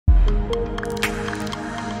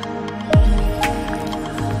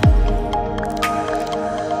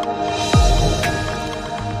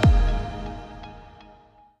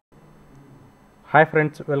Hi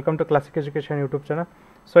friends, welcome to classic education YouTube channel.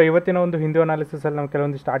 So ಇವತ್ತಿನ ಒಂದು ಹಿಂದಿ ಅನಾಲಿಸಿಸಲ್ಲಿ ನಾವು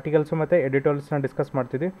ಕೆಲವೊಂದಿಷ್ಟು ಆರ್ಟಿಕಲ್ಸು ಮತ್ತು ಎಡಿಟೋರಿಯಲ್ಸ್ನ ಡಿಸ್ಕಸ್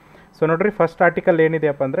ಮಾಡ್ತಿದ್ವಿ. ಸೊ ನೋಡಿರಿ, ಫಸ್ಟ್ ಆರ್ಟಿಕಲ್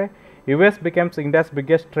ಏನಿದೆಯಪ್ಪ ಅಂದರೆ US becomes India's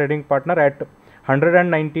biggest trading partner at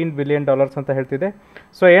 $119 billion ಅಂತ ಹೇಳ್ತಿದೆ.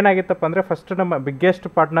 ಸೊ ಏನಾಗಿತ್ತಪ್ಪ ಅಂದರೆ ಫಸ್ಟ್ ನಮ್ಮ ಬಿಗ್ಗೆಸ್ಟ್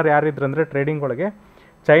ಪಾರ್ಟ್ನರ್ ಯಾರಿದ್ರು ಅಂದರೆ ಟ್ರೇಡಿಂಗ್ ಒಳಗೆ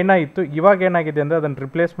ಚೈನಾ ಇತ್ತು. ಇವಾಗ ಏನಾಗಿದೆ ಅಂದರೆ ಅದನ್ನು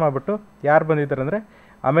ರಿಪ್ಲೇಸ್ ಮಾಡಿಬಿಟ್ಟು ಯಾರು ಬಂದಿದ್ದಾರೆ ಅಂದರೆ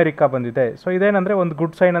ಅಮೇರಿಕಾ ಬಂದಿದೆ. ಸೊ ಇದೇನಂದರೆ ಒಂದು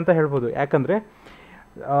ಗುಡ್ ಸೈನ್ ಅಂತ ಹೇಳ್ಬೋದು. ಯಾಕಂದರೆ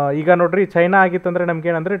ಈಗ ನೋಡ್ರಿ, ಚೈನಾ ಆಗಿತ್ತಂದರೆ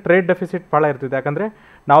ನಮಗೇನಂದರೆ ಟ್ರೇಡ್ ಡೆಫಿಸಿಟ್ ಭಾಳ ಇರ್ತಿದೆ. ಯಾಕಂದರೆ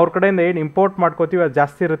ನಾವು ಅವ್ರ ಕಡೆಯಿಂದ ಏನು ಇಂಪೋರ್ಟ್ ಮಾಡ್ಕೋತೀವಿ ಅದು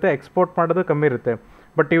ಜಾಸ್ತಿ ಇರುತ್ತೆ, ಎಕ್ಸ್ಪೋರ್ಟ್ ಮಾಡೋದು ಕಮ್ಮಿ ಇರುತ್ತೆ.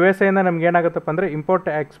 ಬಟ್ USA ನಮ್ಗೆ ಏನಾಗುತ್ತಪ್ಪ ಅಂದರೆ ಇಂಪೋರ್ಟ್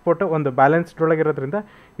ಎಕ್ಸ್ಪೋರ್ಟ್ ಒಂದು ಬ್ಯಾಲೆನ್ಸ್ಡ್ ಒಳಗಿರೋದ್ರಿಂದ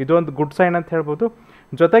ಇದು ಒಂದು ಗುಡ್ ಸೈನ್ ಅಂತ ಹೇಳ್ಬೋದು.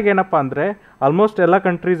 ಜೊತೆಗೆ ಏನಪ್ಪ ಅಂದರೆ ಆಲ್ಮೋಸ್ಟ್ ಎಲ್ಲ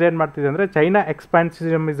ಕಂಟ್ರೀಸ್ ಏನು ಮಾಡ್ತಿದೆ ಅಂದರೆ ಚೈನಾ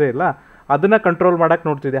ಎಕ್ಸ್ಪ್ಯಾನ್ಸಿಸಮ್ ಇದೆ ಇಲ್ಲ, ಅದನ್ನು ಕಂಟ್ರೋಲ್ ಮಾಡೋಕ್ಕೆ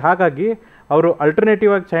ನೋಡ್ತಿದೆ. ಹಾಗಾಗಿ ಅವರು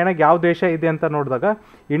ಅಲ್ಟರ್ನೇಟಿವ್ ಆಗಿ ಚೈನಾಗೆ ಯಾವ ದೇಶ ಇದೆ ಅಂತ ನೋಡಿದಾಗ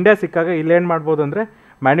ಇಂಡಿಯಾ ಸಿಕ್ಕಾಗ ಇಲ್ಲೇನು ಮಾಡ್ಬೋದು ಅಂದರೆ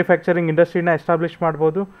ಮ್ಯಾನುಫ್ಯಾಕ್ಚರಿಂಗ್ ಇಂಡಸ್ಟ್ರಿನ ಎಸ್ಟಾಬ್ಲಿಷ್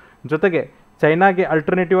ಮಾಡ್ಬೋದು. ಜೊತೆಗೆ ಚೈನಾಗೆ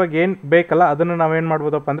ಅಲ್ಟರ್ನೇಟಿವ್ ಆಗಿ ಏನು ಬೇಕಲ್ಲ ಅದನ್ನು ನಾವೇನು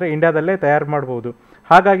ಮಾಡ್ಬೋದಪ್ಪ ಅಂದರೆ ಇಂಡಿಯಾದಲ್ಲೇ ತಯಾರು ಮಾಡ್ಬೋದು.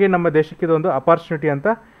 ಹಾಗಾಗಿ ನಮ್ಮ ದೇಶಕ್ಕೆ ಇದೊಂದು ಅಪಾರ್ಚುನಿಟಿ ಅಂತ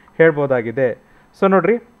ಹೇಳ್ಬೋದಾಗಿದೆ. ಸೊ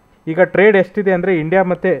ನೋಡಿರಿ, ಈಗ ಟ್ರೇಡ್ ಎಷ್ಟಿದೆ ಅಂದರೆ ಇಂಡಿಯಾ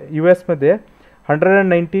ಮತ್ತು US ಮಧ್ಯೆ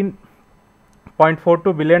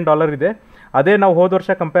 $119.42 ಬಿಲಿಯನ್ ಇದೆ. ಅದೇ ನಾವು ಹೋದ ವರ್ಷ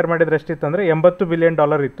ಕಂಪೇರ್ ಮಾಡಿದರೆ ಎಷ್ಟಿತ್ತು ಅಂದರೆ $80 ಬಿಲಿಯನ್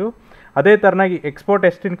ಇತ್ತು. ಅದೇ ಥರನಾಗಿ ಎಕ್ಸ್ಪೋರ್ಟ್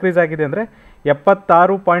ಎಷ್ಟು ಇನ್ಕ್ರೀಸ್ ಆಗಿದೆ ಅಂದರೆ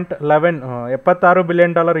 $76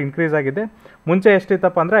 ಬಿಲಿಯನ್ ಇನ್ಕ್ರೀಸ್ ಆಗಿದೆ. ಮುಂಚೆ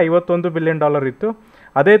ಎಷ್ಟಿತ್ತಪ್ಪ ಅಂದರೆ $51 ಬಿಲಿಯನ್ ಇತ್ತು.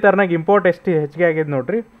 ಅದೇ ಥರನಾಗಿ ಇಂಪೋರ್ಟ್ ಎಷ್ಟು ಹೆಚ್ಚಿಗೆ ಆಗಿದೆ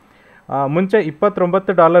ನೋಡಿರಿ, ಮುಂಚೆ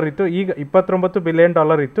 $29 ಇತ್ತು, ಈಗ $29 ಬಿಲಿಯನ್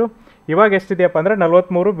ಇತ್ತು. ಇವಾಗ ಎಷ್ಟಿದೆಯಪ್ಪ ಅಂದರೆ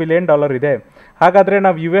 $43 ಬಿಲಿಯನ್ ಇದೆ. ಹಾಗಾದರೆ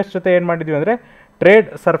ನಾವು US ಜೊತೆ ಏನು ಮಾಡಿದ್ವಿ ಅಂದರೆ ಟ್ರೇಡ್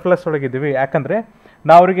ಸರ್ಪ್ಲಸ್ ಒಳಗಿದ್ದೀವಿ. ಯಾಕಂದರೆ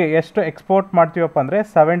ನಾವು ಅವರಿಗೆ ಎಷ್ಟು ಎಕ್ಸ್ಪೋರ್ಟ್ ಮಾಡ್ತೀವಪ್ಪ ಅಂದರೆ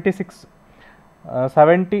 $76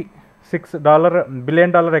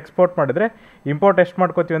 ಬಿಲಿಯನ್ ಎಕ್ಸ್ಪೋರ್ಟ್ ಮಾಡಿದರೆ ಇಂಪೋರ್ಟ್ ಎಷ್ಟು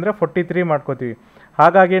ಮಾಡ್ಕೋತೀವಿ ಅಂದರೆ 43 ಮಾಡ್ಕೋತೀವಿ.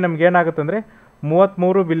 ಹಾಗಾಗಿ ನಮಗೇನಾಗುತ್ತೆ ಅಂದರೆ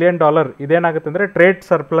 $33 ಬಿಲಿಯನ್ ಇದೇನಾಗುತ್ತೆ ಅಂದರೆ ಟ್ರೇಡ್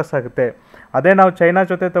ಸರ್ಪ್ಲಸ್ ಆಗುತ್ತೆ. ಅದೇ ನಾವು ಚೈನಾ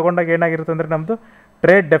ಜೊತೆ ತೊಗೊಂಡಾಗ ಏನಾಗಿರುತ್ತೆ ಅಂದರೆ ನಮ್ಮದು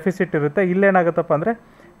ಟ್ರೇಡ್ ಡೆಫಿಸಿಟ್ ಇರುತ್ತೆ. ಇಲ್ಲೇನಾಗುತ್ತಪ್ಪ ಅಂದರೆ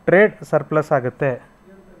ಟ್ರೇಡ್ ಸರ್ಪ್ಲಸ್ ಆಗುತ್ತೆ.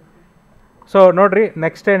 ಸೊ ನೋಡಿರಿ,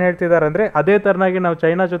 ನೆಕ್ಸ್ಟ್ ಏನು ಹೇಳ್ತಿದ್ದಾರೆ ಅಂದರೆ ಅದೇ ಥರನಾಗಿ ನಾವು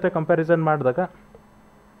ಚೈನಾ ಜೊತೆ ಕಂಪ್ಯಾರಿಸನ್ ಮಾಡಿದಾಗ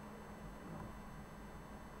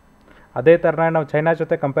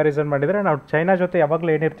ಮಾಡಿದರೆ ನಾವು ಚೈನಾ ಜೊತೆ ಯಾವಾಗಲೂ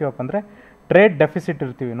ಏನಿರ್ತೀವಪ್ಪ ಅಂದರೆ ಟ್ರೇಡ್ ಡೆಫಿಸಿಟ್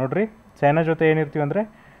ಇರ್ತೀವಿ. ನೋಡಿರಿ, ಚೈನಾ ಜೊತೆ ಏನಿರ್ತೀವಿ ಅಂದರೆ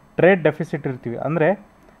ಟ್ರೇಡ್ ಡೆಫಿಸಿಟ್ ಇರ್ತೀವಿ. ಅಂದರೆ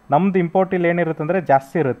ನಮ್ಮದು ಇಂಪೋರ್ಟ್ ಇಲ್ಲಿ ಏನಿರುತ್ತೆ ಅಂದರೆ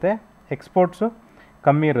ಜಾಸ್ತಿ ಇರುತ್ತೆ, ಎಕ್ಸ್ಪೋರ್ಟ್ಸು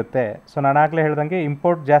ಕಮ್ಮಿ ಇರುತ್ತೆ. ಸೊ ನಾನು ಆಗಲೇ ಹೇಳ್ದಂಗೆ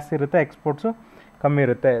ಇಂಪೋರ್ಟ್ ಜಾಸ್ತಿ ಇರುತ್ತೆ, ಎಕ್ಸ್ಪೋರ್ಟ್ಸು ಕಮ್ಮಿ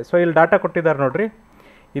ಇರುತ್ತೆ. ಸೊ ಇಲ್ಲಿ ಡಾಟಾ ಕೊಟ್ಟಿದ್ದಾರೆ ನೋಡಿರಿ,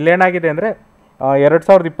 ಇಲ್ಲೇನಾಗಿದೆ ಅಂದರೆ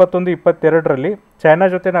 2021-22ರಲ್ಲಿ ಚೈನಾ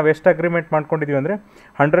ಜೊತೆ ನಾವು ಎಷ್ಟು ಅಗ್ರಿಮೆಂಟ್ ಮಾಡ್ಕೊಂಡಿದ್ದೀವಿ ಅಂದರೆ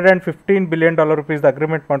 $115 ಬಿಲಿಯನ್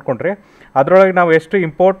ಅಗ್ರಿಮೆಂಟ್ ಮಾಡ್ಕೊಂಡ್ರೆ ಅದರೊಳಗೆ ನಾವು ಎಷ್ಟು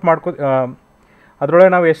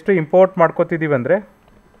ಇಂಪೋರ್ಟ್ ಮಾಡ್ಕೋತಿದ್ದೀವಿ ಅಂದರೆ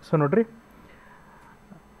ಸೊ ನೋಡಿರಿ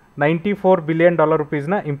 $94 ಬಿಲಿಯನ್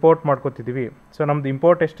ಇಂಪೋರ್ಟ್ ಮಾಡ್ಕೋತಿದ್ದೀವಿ. ಸೊ ನಮ್ಮದು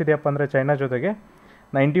ಇಂಪೋರ್ಟ್ ಎಷ್ಟಿದೆಯಪ್ಪ ಅಂದರೆ ಚೈನಾ ಜೊತೆಗೆ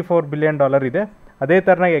 $94 ಬಿಲಿಯನ್ ಇದೆ. ಅದೇ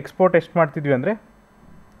ಥರನಾಗಿ ಎಕ್ಸ್ಪೋರ್ಟ್ ಎಷ್ಟು ಮಾಡ್ತಿದ್ವಿ ಅಂದರೆ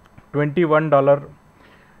 $21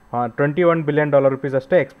 ಬಿಲಿಯನ್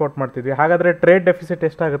ಅಷ್ಟೇ ಎಕ್ಸ್ಪೋರ್ಟ್ ಮಾಡ್ತಿದ್ವಿ. ಹಾಗಾದರೆ ಟ್ರೇಡ್ ಡೆಫಿಸಿಟ್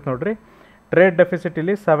ಎಷ್ಟಾಗುತ್ತೆ ನೋಡಿರಿ, ಟ್ರೇಡ್ ಡೆಫಿಸಿಟ್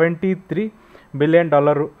ಇಲ್ಲಿ $73 ಬಿಲಿಯನ್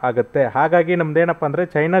ಆಗುತ್ತೆ. ಹಾಗಾಗಿ ನಮ್ದೇನಪ್ಪ ಅಂದರೆ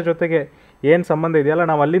ಚೈನಾ ಜೊತೆಗೆ ಏನು ಸಂಬಂಧ ಇದೆಯಲ್ಲ,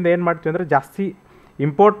 ನಾವು ಅಲ್ಲಿಂದ ಏನು ಮಾಡ್ತೀವಿ ಅಂದರೆ ಜಾಸ್ತಿ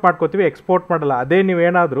ಇಂಪೋರ್ಟ್ ಮಾಡ್ಕೋತೀವಿ, ಎಕ್ಸ್ಪೋರ್ಟ್ ಮಾಡಲ್ಲ. ಅದೇ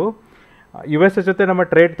ನೀವೇನಾದರೂ USA ಜೊತೆ ನಮ್ಮ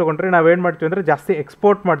ಟ್ರೇಡ್ ತೊಗೊಂಡ್ರೆ ನಾವೇನು ಮಾಡ್ತೀವಿ ಅಂದರೆ ಜಾಸ್ತಿ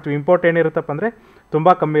ಎಕ್ಸ್ಪೋರ್ಟ್ ಮಾಡ್ತೀವಿ, ಇಂಪೋರ್ಟ್ ಏನಿರುತ್ತಪ್ಪ ಅಂದರೆ ತುಂಬ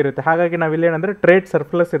ಕಮ್ಮಿ ಇರುತ್ತೆ. ಹಾಗಾಗಿ ನಾವಿಲ್ಲೇನಂದರೆ ಟ್ರೇಡ್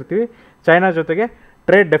ಸರ್ಪ್ಲಸ್ ಇರ್ತೀವಿ, ಚೈನಾ ಜೊತೆಗೆ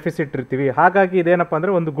ಟ್ರೇಡ್ ಡೆಫಿಸಿಟ್ ಇರ್ತೀವಿ. ಹಾಗಾಗಿ ಇದೇನಪ್ಪ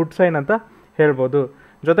ಅಂದರೆ ಒಂದು ಗುಡ್ ಸೈನ್ ಅಂತ ಹೇಳ್ಬೋದು.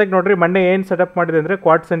 ಜೊತೆಗೆ ನೋಡಿರಿ, ಮೊನ್ನೆ ಏನು ಸೆಟಪ್ ಮಾಡಿದೆ ಅಂದರೆ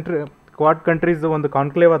ಕ್ವಾಡ್ ಕಂಟ್ರೀಸ್ ಒಂದು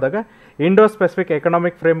ಕಾನ್ಕ್ಲೇವ್ ಆದಾಗ ಇಂಡೋ ಸ್ಪೆಸಿಫಿಕ್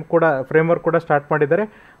ಎಕನಾಮಿಕ್ ಫ್ರೇಮ್ವರ್ಕ್ ಕೂಡ ಸ್ಟಾರ್ಟ್ ಮಾಡಿದ್ದಾರೆ.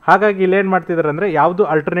 ಹಾಗಾಗಿ ಇಲ್ಲೇನು ಮಾಡ್ತಿದ್ದಾರೆ ಅಂದರೆ ಯಾವುದು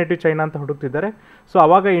ಅಲ್ಟರ್ನೇಟಿವ್ ಚೈನಾ ಅಂತ ಹುಡುಕ್ತಿದ್ದಾರೆ. ಸೊ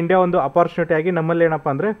ಆವಾಗ ಇಂಡಿಯಾ ಒಂದು ಅಪಾರ್ಚುನಿಟಿ ಆಗಿ ನಮ್ಮಲ್ಲಿ ಏನಪ್ಪ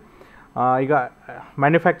ಅಂದರೆ ಈಗ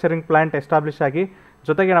ಮ್ಯಾನುಫ್ಯಾಕ್ಚರಿಂಗ್ ಪ್ಲ್ಯಾಂಟ್ ಎಸ್ಟಾಬ್ಲಿಷ್ ಆಗಿ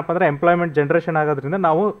ಜೊತೆಗೆ ಏನಪ್ಪ ಅಂದರೆ ಎಂಪ್ಲಾಯ್ಮೆಂಟ್ ಜನ್ರೇಷನ್ ಆಗೋದ್ರಿಂದ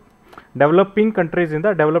ನಾವು ಡೆವಲಪಿಂಗ್ ಕಂಟ್ರೀಸಿಂದ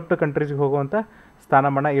ಡೆವಲಪ್ಡ್ ಕಂಟ್ರೀಸ್ಗೆ ಹೋಗುವಂಥ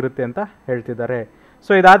ಸ್ಥಾನಮಾನ ಇರುತ್ತೆ ಅಂತ ಹೇಳ್ತಿದ್ದಾರೆ.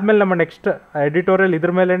 ಸೊ ಇದಾದಮೇಲೆ ನಮ್ಮ ನೆಕ್ಸ್ಟ್ ಎಡಿಟೋರಿಯಲ್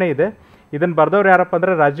ಇದ್ರ ಮೇಲೇ ಇದೆ. ಇದನ್ನು ಬರೆದವ್ರು ಯಾರಪ್ಪ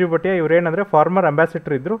ಅಂದರೆ ರಾಜೀವ್ ಭಟಿಯಾ. ಇವರೇನಂದರೆ ಫಾರ್ಮರ್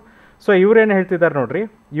ಅಂಬಾಸಿಡರ್ ಇದ್ದರು. ಸೊ ಇವ್ರೇನು ಹೇಳ್ತಿದ್ದಾರೆ ನೋಡಿರಿ,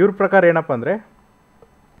 ಇವ್ರ ಪ್ರಕಾರ ಏನಪ್ಪ ಅಂದರೆ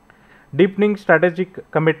ಡೀಪ್ನಿಂಗ್ ಸ್ಟ್ರಾಟಜಿಕ್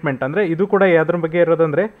ಕಮಿಟ್ಮೆಂಟ್ ಅಂದರೆ ಇದು ಕೂಡ ಯಾವ್ದ್ರ ಬಗ್ಗೆ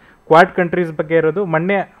ಇರೋದಂದರೆ ಕ್ವಾಡ್ ಕಂಟ್ರೀಸ್ ಬಗ್ಗೆ ಇರೋದು.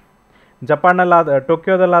 ಮೊನ್ನೆ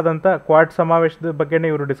ಟೋಕಿಯೋದಲ್ಲಾದಂಥ ಕ್ವಾಡ್ ಸಮಾವೇಶದ ಬಗ್ಗೆನೇ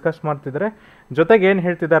ಇವರು ಡಿಸ್ಕಸ್ ಮಾಡ್ತಿದ್ದಾರೆ. ಜೊತೆಗೆ ಏನು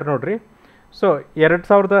ಹೇಳ್ತಿದ್ದಾರೆ ನೋಡಿರಿ, ಸೊ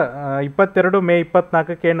 2022 ಮೇ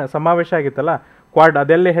 24 ಏನು ಸಮಾವೇಶ ಆಗಿತ್ತಲ್ಲ ಕ್ವಾಡ್,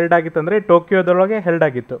 ಅದೆಲ್ಲಿ ಹೆಲ್ಡ್ ಆಗಿತ್ತು ಅಂದರೆ ಟೋಕಿಯೋದೊಳಗೆ ಹೆಲ್ಡ್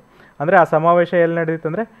ಆಗಿತ್ತು. ಅಂದರೆ ಆ ಸಮಾವೇಶ ಎಲ್ಲಿ ನಡೆದಿತ್ತು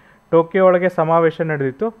ಅಂದರೆ ಟೋಕಿಯೋ ಒಳಗೆ ಸಮಾವೇಶ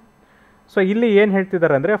ನಡೆದಿತ್ತು. ಸೊ ಇಲ್ಲಿ ಏನು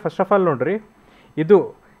ಹೇಳ್ತಿದ್ದಾರೆ ಅಂದರೆ ಫಸ್ಟ್ ಆಫ್ ಆಲ್ ನೋಡಿರಿ, ಇದು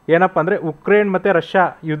ಏನಪ್ಪ ಅಂದರೆ ಉಕ್ರೇನ್ ಮತ್ತು ರಷ್ಯಾ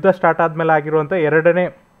ಯುದ್ಧ ಸ್ಟಾರ್ಟ್ ಆದಮೇಲೆ ಆಗಿರುವಂಥ 2ನೇ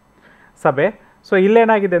ಸಭೆ. ಸೊ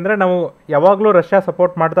ಇಲ್ಲೇನಾಗಿದೆ ಅಂದರೆ ನಾವು ಯಾವಾಗಲೂ ರಷ್ಯಾ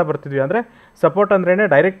ಸಪೋರ್ಟ್ ಮಾಡ್ತಾ ಬರ್ತಿದ್ವಿ. ಅಂದರೆ ಸಪೋರ್ಟ್ ಅಂದ್ರೇ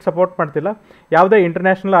ಡೈರೆಕ್ಟ್ ಸಪೋರ್ಟ್ ಮಾಡ್ತಿಲ್ಲ. ಯಾವುದೇ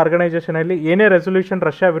ಇಂಟರ್ನ್ಯಾಷನಲ್ ಆರ್ಗನೈಸೇಷನಲ್ಲಿ ಏನೇ ರೆಸೊಲ್ಯೂಷನ್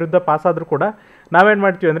ರಷ್ಯಾ ವಿರುದ್ಧ ಪಾಸ್ ಆದರೂ ಕೂಡ ನಾವೇನು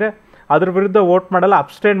ಮಾಡ್ತೀವಿ ಅಂದರೆ ಅದ್ರ ವಿರುದ್ಧ ವೋಟ್ ಮಾಡಲ್ಲ,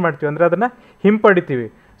 ಅಬ್ಸ್ಟೇನ್ ಮಾಡ್ತೀವಿ, ಅಂದರೆ ಅದನ್ನು ಹಿಂಪಡಿತೀವಿ.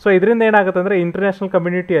 ಸೊ ಇದರಿಂದ ಏನಾಗುತ್ತೆ ಅಂದರೆ ಇಂಟರ್ನ್ಯಾಷನಲ್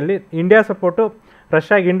ಕಮ್ಯುನಿಟಿಯಲ್ಲಿ ಇಂಡಿಯಾ ಸಪೋರ್ಟು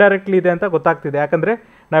ರಷ್ಯಾಗೆ ಇಂಡೈರೆಕ್ಟ್ಲಿ ಇದೆ ಅಂತ ಗೊತ್ತಾಗ್ತಿದೆ. ಯಾಕಂದರೆ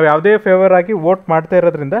ನಾವು ಯಾವುದೇ ಫೇವರ್ ಆಗಿ ವೋಟ್ ಮಾಡ್ತಾ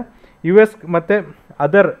ಇರೋದ್ರಿಂದ US ಮತ್ತು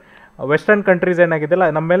ಅದರ್ ವೆಸ್ಟರ್ನ್ ಕಂಟ್ರೀಸ್ ಏನಾಗಿದೆಯಲ್ಲ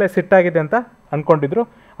ನಮ್ಮ ಮೇಲೆ ಸಿಟ್ಟಾಗಿದೆ ಅಂತ ಅಂದ್ಕೊಂಡಿದ್ರು.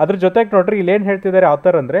 ಅದ್ರ ಜೊತೆಗೆ ನೋಡ್ರಿ ಇಲ್ಲಿ ಏನು ಹೇಳ್ತಿದ್ದಾರೆ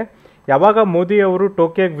ಆಥರ್ ಅಂದರೆ, ಯಾವಾಗ ಮೋದಿ ಅವರು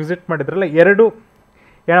ಟೋಕಿಯೋಗೆ ವಿಸಿಟ್ ಮಾಡಿದ್ರಲ್ಲ, ಎರಡು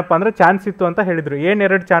ಏನಪ್ಪ ಅಂದರೆ ಚಾನ್ಸ್ ಇತ್ತು ಅಂತ ಹೇಳಿದರು. ಏನು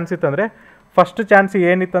ಎರಡು ಚಾನ್ಸ್ ಇತ್ತು ಅಂದರೆ, ಫಸ್ಟ್ ಚಾನ್ಸ್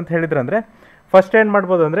ಏನಿತ್ತು ಅಂತ ಹೇಳಿದ್ರಂದರೆ, ಫಸ್ಟ್ ಏನು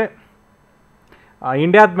ಮಾಡ್ಬೋದು ಅಂದರೆ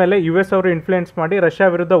ಇಂಡಿಯಾದ ಮೇಲೆ US ಅವರು ಇನ್ಫ್ಲೂಯೆನ್ಸ್ ಮಾಡಿ ರಷ್ಯಾ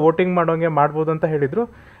ವಿರುದ್ಧ ವೋಟಿಂಗ್ ಮಾಡೋಂಗೆ ಮಾಡ್ಬೋದು ಅಂತ ಹೇಳಿದರು.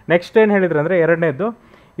 ನೆಕ್ಸ್ಟ್ ಏನು ಹೇಳಿದ್ರು ಅಂದರೆ, ಎರಡನೇದು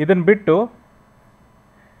ಇದನ್ನು ಬಿಟ್ಟು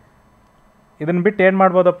ಏನು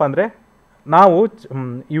ಮಾಡ್ಬೋದಪ್ಪ ಅಂದರೆ, ನಾವು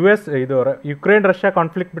US ಇದು ಯುಕ್ರೇನ್ ರಷ್ಯಾ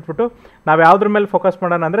ಕಾನ್ಫ್ಲಿಕ್ಟ್ ಬಿಟ್ಬಿಟ್ಟು ನಾವು ಯಾವುದ್ರ ಮೇಲೆ ಫೋಕಸ್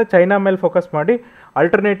ಮಾಡೋಣ ಅಂದರೆ ಚೈನಾ ಮೇಲೆ ಫೋಕಸ್ ಮಾಡಿ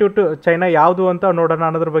ಆಲ್ಟರ್ನೇಟಿವ್ ಟು ಚೈನಾ ಯಾವುದು ಅಂತ ನೋಡೋಣ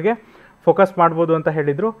ಅನ್ನೋದ್ರ ಬಗ್ಗೆ ಫೋಕಸ್ ಮಾಡ್ಬೋದು ಅಂತ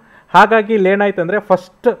ಹೇಳಿದರು. ಹಾಗಾಗಿ ಇಲ್ಲೇನಾಯ್ತು ಅಂದರೆ,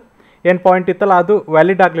 ಫಸ್ಟ್ ಏನು ಪಾಯಿಂಟ್ ಇತ್ತಲ್ಲ ಅದು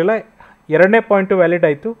ವ್ಯಾಲಿಡ್ ಆಗಲಿಲ್ಲ, ಎರಡನೇ ಪಾಯಿಂಟು ವ್ಯಾಲಿಡ್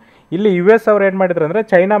ಆಯಿತು. ಇಲ್ಲಿ US ಅವ್ರು ಏನು ಮಾಡಿದ್ರು ಅಂದರೆ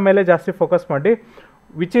ಚೈನಾ ಮೇಲೆ ಜಾಸ್ತಿ ಫೋಕಸ್ ಮಾಡಿ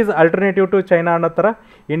which is alternative to China ಅನ್ನೋ ಥರ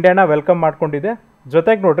ಇಂಡಿಯಾನ ವೆಲ್ಕಮ್ ಮಾಡ್ಕೊಂಡಿದೆ.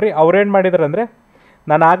 ಜೊತೆಗೆ ನೋಡ್ರಿ ಅವ್ರೇನು ಮಾಡಿದ್ರು ಅಂದರೆ,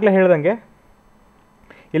 ನಾನು ಆಗಲೇ ಹೇಳ್ದಂಗೆ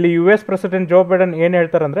ಇಲ್ಲಿ US ಪ್ರೆಸಿಡೆಂಟ್ ಜೋ ಬೈಡನ್ ಏನು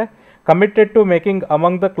ಹೇಳ್ತಾರೆ ಅಂದರೆ, committed to making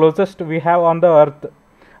among the closest we have on the earth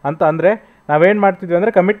ಅಂತ. ಅಂದರೆ ನಾವೇನು ಮಾಡ್ತಿದ್ವಿ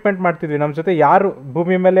ಅಂದರೆ ಕಮಿಟ್ಮೆಂಟ್ ಮಾಡ್ತಿದ್ವಿ, ನಮ್ಮ ಜೊತೆ ಯಾರು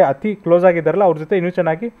ಭೂಮಿ ಮೇಲೆ ಅತಿ ಕ್ಲೋಸ್ ಆಗಿದ್ದಾರಲ್ಲ ಅವ್ರ ಜೊತೆ ಇನ್ನೂ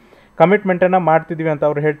ಚೆನ್ನಾಗಿ ಕಮಿಟ್ಮೆಂಟನ್ನು ಮಾಡ್ತಿದ್ವಿ ಅಂತ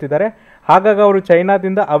ಅವರು ಹೇಳ್ತಿದ್ದಾರೆ. ಹಾಗಾಗಿ ಅವರು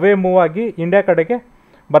ಚೈನಾದಿಂದ ಅವೇ ಮೂವ್ ಆಗಿ ಇಂಡಿಯಾ ಕಡೆಗೆ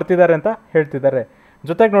ಬರ್ತಿದ್ದಾರೆ ಅಂತ ಹೇಳ್ತಿದ್ದಾರೆ.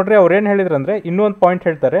 ಜೊತೆಗೆ ನೋಡ್ರಿ ಅವ್ರು ಏನು ಹೇಳಿದ್ರು ಅಂದರೆ, ಇನ್ನೂ ಒಂದು ಪಾಯಿಂಟ್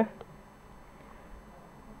ಹೇಳ್ತಾರೆ,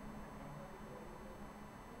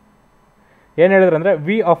 ಏನು ಹೇಳಿದ್ರು ಅಂದರೆ,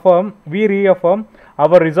 V ರೀಅಫರ್ಮ್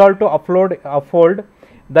hour resolve to uphold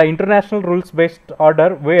the international rules based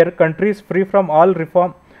order wear countries free from all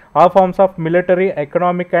forms of military,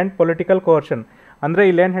 economic and political ಕೋರ್ಷನ್. ಅಂದರೆ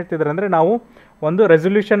ಇಲ್ಲೇನು ಹೇಳ್ತಿದ್ದಾರೆ ಅಂದರೆ, ನಾವು ಒಂದು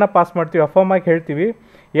ರೆಸೊಲ್ಯೂಷನ್ನ ಪಾಸ್ ಮಾಡ್ತೀವಿ, ಅಫರ್ಮ್ ಆಗಿ ಹೇಳ್ತೀವಿ.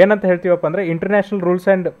 ಏನಂತ ಹೇಳ್ತೀವಪ್ಪ ಅಂದರೆ, ಇಂಟರ್ನ್ಯಾಷನಲ್ ರೂಲ್ಸ್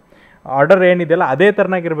ಆ್ಯಂಡ್ ಆರ್ಡರ್ ಏನಿದೆಯಲ್ಲ ಅದೇ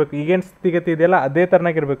ಥರನಾಗಿರಬೇಕು, ಈಗೇನು ಸ್ಥಿತಿಗತಿ ಇದೆಯಲ್ಲ ಅದೇ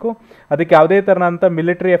ಥರನಾಗಿರಬೇಕು. ಅದಕ್ಕೆ ಯಾವುದೇ ಥರನಂಥ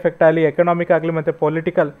ಮಿಲಿಟರಿ ಎಫೆಕ್ಟ್ ಆಗಲಿ, ಎಕನಾಮಿಕ್ ಆಗಲಿ ಮತ್ತು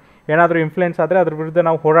ಪೊಲಿಟಿಕಲ್ ಏನಾದರೂ ಇನ್ಫ್ಲುಯೆನ್ಸ್ ಆದರೆ ಅದ್ರ ವಿರುದ್ಧ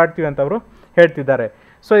ನಾವು ಹೋರಾಡ್ತೀವಿ ಅಂತ ಅವರು ಹೇಳ್ತಿದ್ದಾರೆ.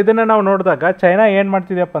 ಸೊ ಇದನ್ನು ನಾವು ನೋಡಿದಾಗ ಚೈನಾ ಏನು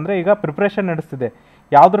ಮಾಡ್ತಿದೆಯಪ್ಪ ಅಂದರೆ, ಈಗ ಪ್ರಿಪ್ರೇಷನ್ ನಡೆಸ್ತಿದೆ.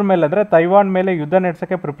 ಯಾವುದ್ರ ಮೇಲೆ ಅಂದರೆ ತೈವಾನ್ ಮೇಲೆ ಯುದ್ಧ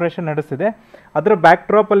ನಡೆಸೋಕ್ಕೆ ಪ್ರಿಪ್ರೇಷನ್ ನಡೆಸ್ತಿದೆ. ಅದರ ಬ್ಯಾಕ್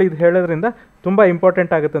ಡ್ರಾಪಲ್ಲಿ ಇದು ಹೇಳೋದ್ರಿಂದ ತುಂಬ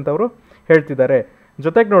ಇಂಪಾರ್ಟೆಂಟ್ ಆಗುತ್ತೆ ಅಂತ ಅವರು ಹೇಳ್ತಿದ್ದಾರೆ.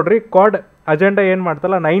 ಜೊತೆಗೆ ನೋಡ್ರಿ ಕ್ವಾಡ್ ಅಜೆಂಡಾ ಏನು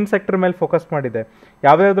ಮಾಡ್ತಲ್ಲ 9 ಸೆಕ್ಟರ್ ಮೇಲೆ ಫೋಕಸ್ ಮಾಡಿದೆ.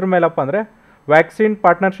 ಯಾವುದ್ಯಾವ್ದ್ರ ಮೇಲಪ್ಪ ಅಂದರೆ, vaccine,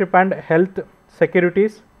 partnership and health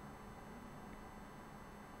securities,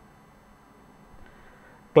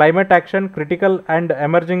 climate action, critical and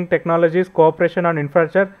emerging technologies, cooperation on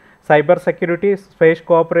infrastructure, cyber security, space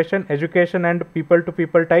cooperation, education and people to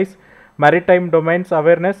people ties, maritime domains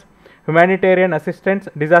awareness, humanitarian assistance,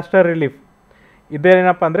 disaster relief.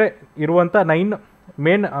 ಇದೇನಪ್ಪ ಅಂದರೆ ಇರುವಂಥ 9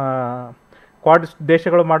 main Quad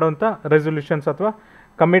ದೇಶಗಳು ಮಾಡುವಂಥ resolutions ಅಥವಾ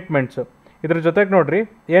commitments. ಇದ್ರ ಜೊತೆಗೆ ನೋಡ್ರಿ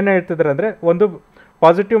ಏನು ಹೇಳ್ತಿದ್ದಾರೆ ಅಂದರೆ, ಒಂದು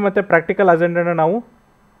ಪಾಸಿಟಿವ್ ಮತ್ತು ಪ್ರಾಕ್ಟಿಕಲ್ ಅಜೆಂಡಾನ ನಾವು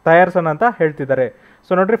ತಯಾರಿಸೋಣ ಅಂತ ಹೇಳ್ತಿದ್ದಾರೆ.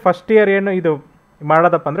 ಸೊ ನೋಡ್ರಿ ಫಸ್ಟ್ ಇಯರ್ ಏನು ಇದು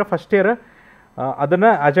ಮಾಡೋದಪ್ಪ ಅಂದರೆ, ಫಸ್ಟ್ ಇಯರ್ ಅದನ್ನು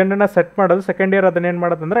ಅಜೆಂಡನ ಸೆಟ್ ಮಾಡೋದು, ಸೆಕೆಂಡ್ ಇಯರ್ ಅದನ್ನು ಏನು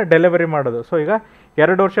ಮಾಡೋದಂದರೆ ಡೆಲಿವರಿ ಮಾಡೋದು. ಸೊ ಈಗ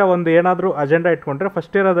 2 ವರ್ಷ ಒಂದು ಏನಾದರೂ ಅಜೆಂಡಾ ಇಟ್ಕೊಂಡ್ರೆ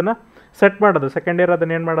ಫಸ್ಟ್ ಇಯರ್ ಅದನ್ನು ಸೆಟ್ ಮಾಡೋದು, ಸೆಕೆಂಡ್ ಇಯರ್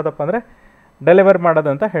ಅದನ್ನು ಏನು ಮಾಡೋದಪ್ಪ ಅಂದರೆ ಡೆಲಿವರ್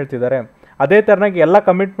ಮಾಡೋದು ಅಂತ ಹೇಳ್ತಿದ್ದಾರೆ. ಅದೇ ಥರನಾಗಿ ಎಲ್ಲ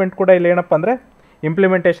ಕಮಿಟ್ಮೆಂಟ್ ಕೂಡ ಇಲ್ಲಿ ಏನಪ್ಪ ಅಂದರೆ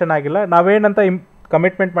ಇಂಪ್ಲಿಮೆಂಟೇಷನ್ ಆಗಿಲ್ಲ. ನಾವೇನಂತ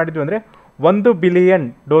ಕಮಿಟ್ಮೆಂಟ್ ಮಾಡಿದ್ವಿ ಅಂದರೆ 1 ಬಿಲಿಯನ್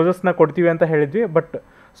ಡೋಸಸ್ನ ಕೊಡ್ತೀವಿ ಅಂತ ಹೇಳಿದ್ವಿ. ಬಟ್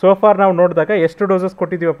ಸೋ ಫಾರ್ ನಾವು ನೋಡಿದಾಗ ಎಷ್ಟು ಡೋಸಸ್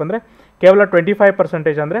ಕೊಟ್ಟಿದ್ದೀವಪ್ಪ ಅಂದರೆ ಕೇವಲ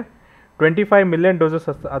 25% ಅಂದರೆ 25 ಮಿಲಿಯನ್ ಡೋಸಸ್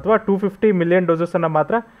ಅಥವಾ 250 ಮಿಲಿಯನ್ ಡೋಸಸನ್ನು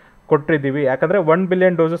ಮಾತ್ರ ಕೊಟ್ಟಿದ್ದೀವಿ. ಯಾಕಂದರೆ 1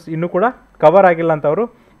 ಬಿಲಿಯನ್ ಡೋಸಸ್ ಇನ್ನೂ ಕೂಡ ಕವರ್ ಆಗಿಲ್ಲ ಅಂತ ಅವರು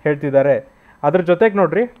ಹೇಳ್ತಿದ್ದಾರೆ. ಅದ್ರ ಜೊತೆಗೆ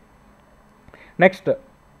ನೋಡ್ರಿ ನೆಕ್ಸ್ಟ್,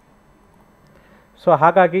 ಸೊ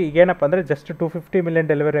ಹಾಗಾಗಿ ಈಗೇನಪ್ಪ ಅಂದರೆ ಜಸ್ಟ್ 250 ಮಿಲಿಯನ್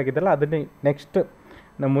ಡೆಲಿವರಿ ಆಗಿದ್ದಲ್ಲ, ಅದನ್ನು ನೆಕ್ಸ್ಟ್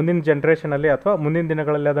ನಮ್ಮ ಮುಂದಿನ ಜನ್ರೇಷನಲ್ಲಿ ಅಥವಾ ಮುಂದಿನ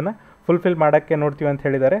ದಿನಗಳಲ್ಲಿ ಅದನ್ನು ಫುಲ್ಫಿಲ್ ಮಾಡೋಕ್ಕೆ ನೋಡ್ತೀವಿ ಅಂತ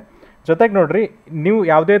ಹೇಳಿದ್ದಾರೆ. ಜೊತೆಗೆ ನೋಡ್ರಿ, ನೀವು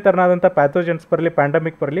ಯಾವುದೇ ಥರನಾದಂಥ ಪ್ಯಾಥೋಜನ್ಸ್ ಬರಲಿ,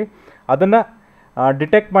 ಪ್ಯಾಂಡಮಿಕ್ ಬರಲಿ, ಅದನ್ನು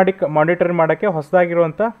ಡಿಟೆಕ್ಟ್ ಮಾಡಿ ಮಾನಿಟರ್ ಮಾಡೋಕ್ಕೆ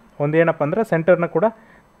ಹೊಸದಾಗಿರುವಂಥ ಒಂದು ಏನಪ್ಪ ಅಂದರೆ ಸೆಂಟರ್ನ ಕೂಡ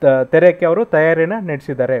ತೆರೆಯೋಕ್ಕೆ ಅವರು ತಯಾರಿನ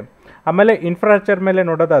ನಡೆಸಿದ್ದಾರೆ. ಆಮೇಲೆ ಇನ್ಫ್ರಾಸ್ಟ್ರಕ್ಚರ್ ಮೇಲೆ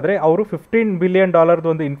ನೋಡೋದಾದರೆ ಅವರು $15 ಬಿಲಿಯನ್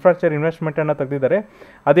ಒಂದು ಇನ್ಫ್ರಾಸ್ಟ್ರಕ್ಚರ್ ಇನ್ವೆಸ್ಟ್ಮೆಂಟನ್ನು ತೆಗೆದಿದ್ದಾರೆ.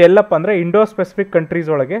 ಅದು ಎಲ್ಲಪ್ಪ ಅಂದರೆ ಇಂಡೋ ಸ್ಪೆಸಿಫಿಕ್ ಕಂಟ್ರೀಸ್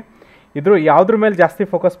ಒಳಗೆ. ಇದ್ರ ಯಾವುದ್ರ ಮೇಲೆ ಜಾಸ್ತಿ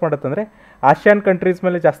ಫೋಕಸ್ ಮಾಡುತ್ತೆ ಅಂದರೆ ಆಸಿಯಾನ್ ಕಂಟ್ರೀಸ್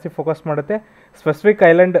ಮೇಲೆ ಜಾಸ್ತಿ ಫೋಕಸ್ ಮಾಡುತ್ತೆ, ಸ್ಪೆಸಿಫಿಕ್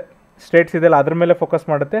ಐಲ್ಯಾಂಡ್ ಸ್ಟೇಟ್ಸ್ ಇದೆಯಲ್ಲ ಅದ್ರ ಮೇಲೆ ಫೋಕಸ್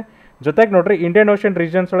ಮಾಡುತ್ತೆ. ಜೊತೆಗೆ ನೋಡ್ರಿ ಇಂಡಿಯನ್ ಓಷನ್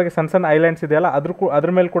ರೀಜನ್ಸ್ ಒಳಗೆ ಸಣ್ಣ ಐಲ್ಯಾಂಡ್ಸ್ ಇದೆಯಲ್ಲ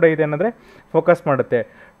ಅದ್ರ ಮೇಲೆ ಕೂಡ ಇದೆ ಏನಂದರೆ ಫೋಕಸ್ ಮಾಡುತ್ತೆ.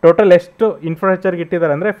 ಟೋಟಲ್ ಎಷ್ಟು ಇನ್ಫ್ರಾಸ್ಟ್ರಕ್ಚರ್ಗೆ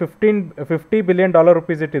ಇಟ್ಟಿದ್ದಾರೆ ಅಂದರೆ $50 ಬಿಲಿಯನ್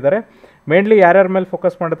ಇಟ್ಟಿದ್ದಾರೆ. ಮೇನ್ಲಿ ಯಾರ್ಯಾರ ಮೇಲೆ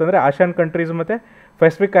ಫೋಕಸ್ ಮಾಡುತ್ತೆ ಅಂದರೆ ಆಸಿಯಾನ್ ಕಂಟ್ರೀಸ್ ಮತ್ತು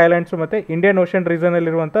ಪೆಸಿಫಿಕ್ ಐಲ್ಯಾಂಡ್ಸು ಮತ್ತು ಇಂಡಿಯನ್ ಓಷನ್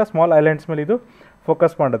ರೀಜನಲ್ಲಿರುವಂಥ ಸ್ಮಾಲ್ ಐಲ್ಯಾಂಡ್ಸ್ ಮೇಲೆ ಇದು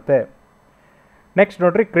ಫೋಕಸ್ ಮಾಡುತ್ತೆ. ನೆಕ್ಸ್ಟ್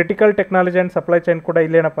ನೋಡ್ರಿ critical technology and supply chain ಕೂಡ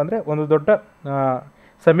ಇಲ್ಲೇನಪ್ಪ ಅಂದರೆ ಒಂದು ದೊಡ್ಡ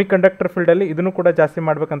ಸೆಮಿ ಕಂಡಕ್ಟರ್ ಫೀಲ್ಡಲ್ಲಿ ಇದನ್ನು ಕೂಡ ಜಾಸ್ತಿ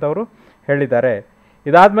ಮಾಡಬೇಕಂತ ಅವರು ಹೇಳಿದ್ದಾರೆ.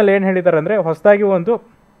 ಇದಾದಮೇಲೆ ಏನು ಹೇಳಿದ್ದಾರೆ ಅಂದರೆ ಹೊಸದಾಗಿ ಒಂದು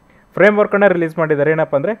ಫ್ರೇಮ್ವರ್ಕನ್ನು ರಿಲೀಸ್ ಮಾಡಿದ್ದಾರೆ.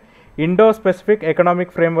 ಏನಪ್ಪ ಅಂದರೆ ಇಂಡೋ ಸ್ಪೆಸಿಫಿಕ್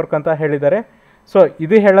ಎಕನಾಮಿಕ್ ಫ್ರೇಮ್ವರ್ಕ್ ಅಂತ ಹೇಳಿದ್ದಾರೆ. ಸೊ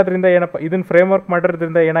ಇದು ಹೇಳೋದ್ರಿಂದ ಏನಪ್ಪ, ಇದನ್ನು ಫ್ರೇಮ್ವರ್ಕ್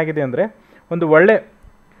ಮಾಡೋದ್ರಿಂದ ಏನಾಗಿದೆ ಅಂದರೆ ಒಂದು ಒಳ್ಳೆ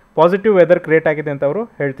ಪಾಸಿಟಿವ್ ವೆದರ್ ಕ್ರಿಯೇಟ್ ಆಗಿದೆ ಅಂತ ಅವರು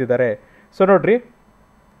ಹೇಳ್ತಿದ್ದಾರೆ. ಸೊ ನೋಡ್ರಿ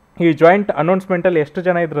ಈ ಜಾಯಿಂಟ್ ಅನೌನ್ಸ್ಮೆಂಟಲ್ಲಿ ಎಷ್ಟು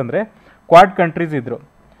ಜನ ಇದ್ರು ಅಂದರೆ ಕ್ವಾಡ್ ಕಂಟ್ರೀಸ್ ಇದ್ದರು.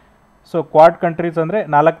 ಸೊ ಕ್ವಾಡ್ ಕಂಟ್ರೀಸ್ ಅಂದರೆ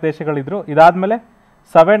 4 ದೇಶಗಳಿದ್ರು. ಇದಾದಮೇಲೆ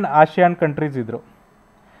 7 ಆಸಿಯಾನ್ ಕಂಟ್ರೀಸ್ ಇದ್ದರು.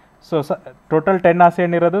 ಸೊ ಟೋಟಲ್ 10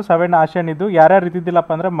 ಆಸಿಯಾನ್ ಇರೋದು, 7 ಆಸಿಯಾನ್ ಇದ್ದು ಯಾರ್ಯಾರು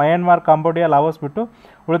ಇದ್ದಿದ್ದಿಲ್ಲಪ್ಪ ಅಂದರೆ ಮಯನ್ಮಾರ್, ಕಾಂಬೋಡಿಯಾ, ಲಾವೋಸ್ ಬಿಟ್ಟು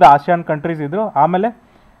ಉಳಿದ ಆಸಿಯಾನ್ ಕಂಟ್ರೀಸ್ ಇದ್ದರು. ಆಮೇಲೆ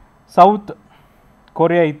ಸೌತ್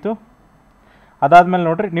ಕೊರಿಯಾ ಇತ್ತು, ಅದಾದಮೇಲೆ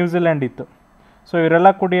ನೋಡ್ರಿ ನ್ಯೂಜಿಲ್ಯಾಂಡ್ ಇತ್ತು. ಸೊ ಇವರೆಲ್ಲ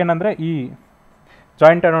ಕೂಡಿ ಏನಂದರೆ ಈ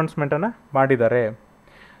ಜಾಯಿಂಟ್ ಅನೌನ್ಸ್ಮೆಂಟನ್ನು ಮಾಡಿದ್ದಾರೆ.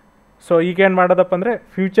 ಸೊ ಈಗೇನು ಮಾಡೋದಪ್ಪ ಅಂದರೆ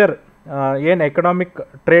ಫ್ಯೂಚರ್ ಏನು ಎಕನಾಮಿಕ್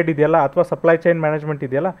ಟ್ರೇಡ್ ಇದೆಯಲ್ಲ ಅಥವಾ ಸಪ್ಲೈ ಚೈನ್ ಮ್ಯಾನೇಜ್ಮೆಂಟ್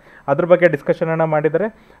ಇದೆಯಲ್ಲ ಅದ್ರ ಬಗ್ಗೆ ಡಿಸ್ಕಷನನ್ನು ಮಾಡಿದ್ದಾರೆ.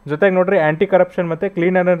 ಜೊತೆಗೆ ನೋಡ್ರಿ ಆ್ಯಂಟಿ ಕರಪ್ಷನ್ ಮತ್ತು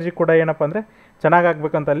ಕ್ಲೀನ್ ಎನರ್ಜಿ ಕೂಡ ಏನಪ್ಪ ಅಂದರೆ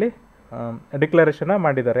ಚೆನ್ನಾಗಾಗಬೇಕಂತ ಅಲ್ಲಿ ಡಿಕ್ಲರೇಷನ್ನ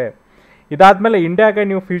ಮಾಡಿದ್ದಾರೆ. ಇದಾದಮೇಲೆ ಇಂಡಿಯಾಗೆ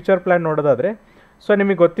ನೀವು ಫ್ಯೂಚರ್ ಪ್ಲ್ಯಾನ್ ನೋಡೋದಾದರೆ, ಸೊ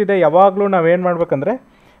ನಿಮಗೆ ಗೊತ್ತಿದೆ ಯಾವಾಗಲೂ ನಾವೇನು ಮಾಡಬೇಕಂದ್ರೆ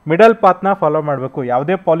ಮಿಡಲ್ ಪಾತ್ನ ಫಾಲೋ ಮಾಡಬೇಕು.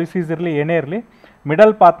 ಯಾವುದೇ ಪಾಲಿಸೀಸ್ ಇರಲಿ ಏನೇ ಇರಲಿ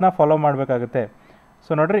ಮಿಡಲ್ ಪಾತ್ನ ಫಾಲೋ ಮಾಡಬೇಕಾಗುತ್ತೆ.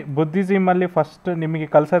 ಸೊ ನೋಡ್ರಿ ಬುದ್ಧಿಸಮಲ್ಲಿ ಫಸ್ಟ್ ನಿಮಗೆ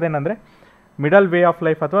ಕಲಿಸೋದೇನೆಂದರೆ ಮಿಡಲ್ ವೇ ಆಫ್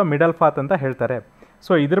ಲೈಫ್ ಅಥವಾ ಮಿಡಲ್ ಪಾತ್ ಅಂತ ಹೇಳ್ತಾರೆ.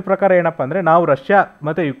 ಸೊ ಇದ್ರ ಪ್ರಕಾರ ಏನಪ್ಪ ಅಂದರೆ ನಾವು ರಷ್ಯಾ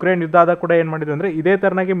ಮತ್ತು ಯುಕ್ರೇನ್ ಯುದ್ಧ ಆದಾಗ ಕೂಡ ಏನು ಮಾಡಿದ್ವಿ ಅಂದರೆ ಇದೇ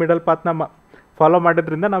ಥರನಾಗಿ ಮಿಡಲ್ ಪಾತ್ನ ಫಾಲೋ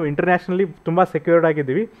ಮಾಡೋದ್ರಿಂದ ನಾವು ಇಂಟರ್ನ್ಯಾಷನಲಿ ತುಂಬ ಸೆಕ್ಯೂರ್ಡ್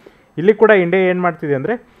ಆಗಿದ್ದೀವಿ. ಇಲ್ಲಿ ಕೂಡ ಇಂಡಿಯಾ ಏನು ಮಾಡ್ತಿದೆ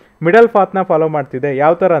ಅಂದರೆ ಮಿಡಲ್ ಪಾತ್ನ ಫಾಲೋ ಮಾಡ್ತಿದೆ.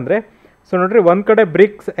 ಯಾವ ಥರ ಅಂದರೆ, ಸೊ ನೋಡ್ರಿ ಒಂದು ಕಡೆ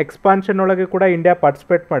ಬ್ರಿಕ್ಸ್ ಎಕ್ಸ್ಪಾನ್ಷನ್ ಒಳಗೆ ಕೂಡ ಇಂಡಿಯಾ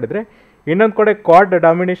ಪಾರ್ಟಿಸಿಪೇಟ್ ಮಾಡಿದರೆ, ಇನ್ನೊಂದು ಕಡೆ ಕ್ವಾಡ್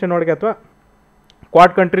ಡಾಮಿನೇಷನ್ ಒಳಗೆ ಅಥವಾ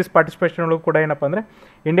ಕ್ವಾಡ್ ಕಂಟ್ರೀಸ್ ಪಾರ್ಟಿಸಿಪೇಷನ್ ಒಳಗೂ ಕೂಡ ಏನಪ್ಪ ಅಂದರೆ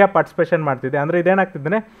ಇಂಡಿಯಾ ಪಾರ್ಟಿಸಿಪೇಷನ್ ಮಾಡ್ತಿದೆ. ಅಂದರೆ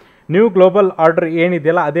ಇದೇನಾಗ್ತಿದೆ, ನ್ಯೂ ಗ್ಲೋಬಲ್ ಆರ್ಡರ್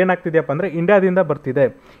ಏನಿದೆಯಲ್ಲ ಅದೇನಾಗ್ತಿದೆಯಪ್ಪ ಅಂದರೆ ಇಂಡಿಯಾದಿಂದ ಬರ್ತಿದೆ.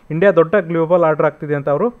 ಇಂಡಿಯಾ ದೊಡ್ಡ ಗ್ಲೋಬಲ್ ಆರ್ಡರ್ ಆಗ್ತಿದೆ ಅಂತ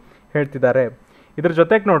ಅವರು ಹೇಳ್ತಿದ್ದಾರೆ. ಇದ್ರ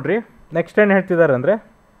ಜೊತೆಗೆ ನೋಡ್ರಿ ನೆಕ್ಸ್ಟ್ ಏನು ಹೇಳ್ತಿದ್ದಾರೆ ಅಂದರೆ,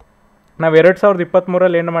 ನಾವು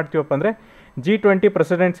 2023 ಏನು ಮಾಡ್ತೀವಪ್ಪ ಅಂದರೆ G20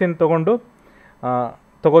 ಪ್ರೆಸಿಡೆನ್ಸಿನ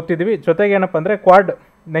ತೊಗೋತಿದ್ವಿ. ಜೊತೆಗೆ ಏನಪ್ಪ ಅಂದರೆ ಕ್ವಾಡ್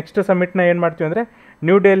ನೆಕ್ಸ್ಟ್ ಸಮಿಟ್ನ ಏನು ಮಾಡ್ತೀವಿ ಅಂದರೆ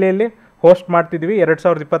ನ್ಯೂ ಡೆಲ್ಲಿಯಲ್ಲಿ ಹೋಸ್ಟ್ ಮಾಡ್ತಿದ್ವಿ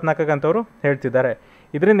 2024 ಅಂತವರು ಹೇಳ್ತಿದ್ದಾರೆ.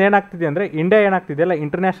 ಇದರಿಂದ ಏನಾಗ್ತಿದೆ ಅಂದರೆ ಇಂಡಿಯಾ ಏನಾಗ್ತಿದೆಯಲ್ಲ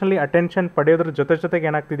ಇಂಟರ್ನ್ಯಾಷನಲಿ ಅಟೆನ್ಷನ್ ಪಡೆಯೋದ್ರ ಜೊತೆಗೆ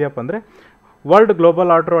ಏನಾಗ್ತಿದೆಯಪ್ಪ ಅಂದರೆ ವರ್ಲ್ಡ್ ಗ್ಲೋಬಲ್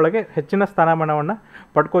ಆರ್ಡರ್ ಒಳಗೆ ಹೆಚ್ಚಿನ ಸ್ಥಾನಮಾನವನ್ನು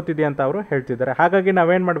ಪಡ್ಕೋತಿದೆ ಅಂತ ಅವರು ಹೇಳ್ತಿದ್ದಾರೆ. ಹಾಗಾಗಿ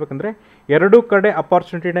ನಾವೇನು ಮಾಡಬೇಕಂದ್ರೆ ಎರಡೂ ಕಡೆ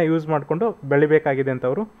ಅಪಾರ್ಚುನಿಟಿನ ಯೂಸ್ ಮಾಡಿಕೊಂಡು ಬೆಳಿಬೇಕಾಗಿದೆ ಅಂತ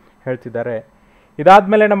ಅವರು ಹೇಳ್ತಿದ್ದಾರೆ.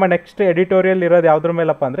 ಇದಾದಮೇಲೆ ನಮ್ಮ ನೆಕ್ಸ್ಟ್ ಎಡಿಟೋರಿಯಲ್ ಇರೋದು ಯಾವುದ್ರ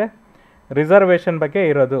ಮೇಲಪ್ಪ ಅಂದರೆ ರಿಸರ್ವೇಷನ್ ಬಗ್ಗೆ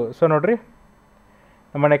ಇರೋದು. ಸೊ ನೋಡಿರಿ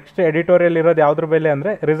ನಮ್ಮ ನೆಕ್ಸ್ಟ್ ಎಡಿಟೋರಿಯಲ್ ಇರೋದು ಯಾವುದ್ರ ಮೇಲೆ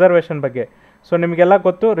ಅಂದರೆ ರಿಸರ್ವೇಷನ್ ಬಗ್ಗೆ. ಸೊ ನಿಮಗೆಲ್ಲ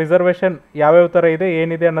ಗೊತ್ತು ರಿಸರ್ವೇಷನ್ ಯಾವ್ಯಾವ ಥರ ಇದೆ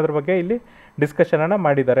ಏನಿದೆ ಅನ್ನೋದ್ರ ಬಗ್ಗೆ ಇಲ್ಲಿ ಡಿಸ್ಕಷನನ್ನು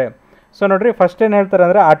ಮಾಡಿದ್ದಾರೆ. ಸೊ ನೋಡಿರಿ ಫಸ್ಟ್ ಏನು ಹೇಳ್ತಾರೆ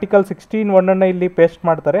ಅಂದರೆ ಆರ್ಟಿಕಲ್ 16(1) ಇಲ್ಲಿ ಪೇಸ್ಟ್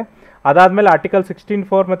ಮಾಡ್ತಾರೆ. ಅದಾದಮೇಲೆ ಆರ್ಟಿಕಲ್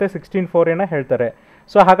 16(4) ಮತ್ತು 16(4) ಹೇಳ್ತಾರೆ.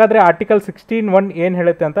 ಸೊ ಹಾಗಾದರೆ ಆರ್ಟಿಕಲ್ 16(1) ಏನು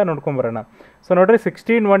ಹೇಳುತ್ತೆ ಅಂತ ನೋಡ್ಕೊಂಬರೋಣ. ಸೊ ನೋಡಿರಿ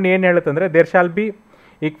 16(1) ಏನು ಹೇಳುತ್ತೆ ಅಂದರೆ there shall be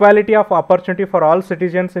equality of opportunity for all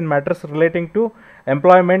citizens in matters relating to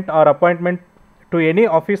employment R appointment to any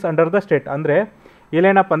office under the state. ಅಂದರೆ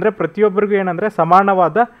ಇಲ್ಲೇನಪ್ಪ ಅಂದರೆ ಪ್ರತಿಯೊಬ್ಬರಿಗೂ ಏನಂದರೆ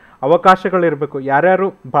ಸಮಾನವಾದ ಅವಕಾಶಗಳಿರಬೇಕು. ಯಾರ್ಯಾರು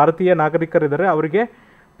ಭಾರತೀಯ ನಾಗರಿಕರಿದ್ದಾರೆ ಅವರಿಗೆ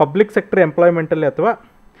ಪಬ್ಲಿಕ್ ಸೆಕ್ಟರ್ ಎಂಪ್ಲಾಯ್ಮೆಂಟಲ್ಲಿ ಅಥವಾ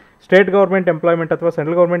ಸ್ಟೇಟ್ ಗೌರ್ಮೆಂಟ್ ಎಂಪ್ಲಾಯ್ಮೆಂಟ್ ಅಥವಾ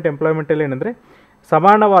ಸೆಂಟ್ರಲ್ ಗೌರ್ಮೆಂಟ್ ಎಂಪ್ಲಾಯ್ಮೆಂಟಲ್ಲಿ ಏನಂದರೆ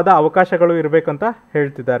ಸಮಾನವಾದ ಅವಕಾಶಗಳು ಇರಬೇಕಂತ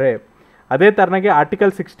ಹೇಳ್ತಿದ್ದಾರೆ. ಅದೇ ಥರನಾಗಿ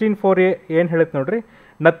ಆರ್ಟಿಕಲ್ 16(4) ಏನು ಹೇಳುತ್ತೆ ನೋಡ್ರಿ,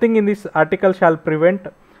 nothing in this article shawl prevent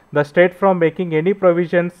the state from making any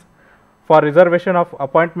provisions for reservation of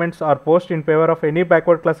appointments R post in favour of any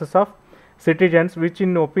backward classes of citizens which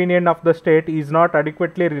in opinion of the state is not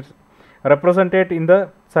adequately represented in the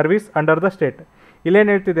service under the state. ಇಲ್ಲೇನು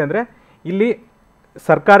ಹೇಳ್ತಿದೆ ಅಂದರೆ ಇಲ್ಲಿ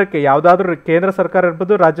ಸರ್ಕಾರಕ್ಕೆ ಯಾವುದಾದ್ರೂ ಕೇಂದ್ರ ಸರ್ಕಾರ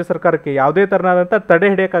ಇರ್ಬೋದು ರಾಜ್ಯ ಸರ್ಕಾರಕ್ಕೆ ಯಾವುದೇ ಥರನಾದಂಥ ತಡೆ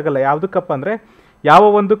ಹಿಡಿಯೋಕ್ಕಾಗಲ್ಲ. ಯಾವುದಕ್ಕಪ್ಪ ಅಂದರೆ ಯಾವ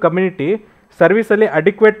ಒಂದು ಕಮ್ಯುನಿಟಿ ಸರ್ವಿಸಲ್ಲಿ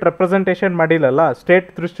ಅಡಿಕ್ವೇಟ್ ರೆಪ್ರೆಸೆಂಟೇಷನ್ ಮಾಡಿಲ್ಲಲ್ಲ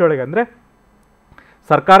ಸ್ಟೇಟ್ ದೃಷ್ಟಿಯೊಳಗೆ, ಅಂದರೆ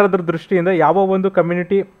ಸರ್ಕಾರದ ದೃಷ್ಟಿಯಿಂದ ಯಾವ ಒಂದು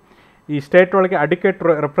ಕಮ್ಯುನಿಟಿ ಈ ಸ್ಟೇಟ್ ಒಳಗೆ ಅಡಿಕ್ವೇಟ್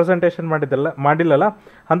ರೆಪ್ರೆಸೆಂಟೇಷನ್ ಮಾಡಿಲ್ಲಲ್ಲ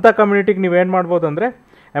ಅಂಥ ಕಮ್ಯುನಿಟಿಗೆ ನೀವೇನು ಮಾಡ್ಬೋದು ಅಂದರೆ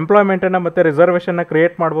ಎಂಪ್ಲಾಯ್ಮೆಂಟನ್ನು ಮತ್ತು ರಿಸರ್ವೇಷನ್ನ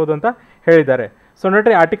ಕ್ರಿಯೇಟ್ ಮಾಡ್ಬೋದು ಅಂತ ಹೇಳಿದ್ದಾರೆ. ಸೊ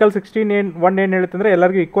ನೋಡ್ರಿ ಆರ್ಟಿಕಲ್ 16(1) ಏನು ಹೇಳುತ್ತೆ ಅಂದರೆ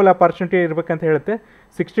ಎಲ್ಲರಿಗೂ ಈಕ್ವಲ್ ಅಪಾರ್ಚುನಿಟಿ ಇರಬೇಕಂತ ಹೇಳುತ್ತೆ.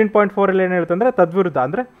 16.4 ಏನು ಹೇಳುತ್ತೆ ಅಂದರೆ ತದ್ವಿರುದ್ಧ,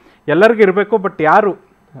 ಅಂದರೆ ಎಲ್ಲರಿಗೂ ಇರಬೇಕು ಬಟ್ ಯಾರು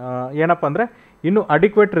ಏನಪ್ಪ ಅಂದರೆ ಇನ್ನೂ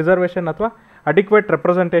ಅಡಿಕ್ವೇಟ್ ರಿಸರ್ವೇಷನ್ ಅಥವಾ ಅಡಿಕ್ವೇಟ್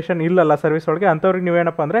ರೆಪ್ರೆಸೆಂಟೇಷನ್ ಇಲ್ಲಲ್ಲ ಸರ್ವಿಸ್ ಒಳಗೆ ಅಂಥವ್ರಿಗೆ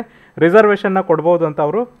ನೀವೇನಪ್ಪ ಅಂದರೆ ರಿಸರ್ವೇಷನ್ನ ಕೊಡ್ಬೋದು ಅಂತ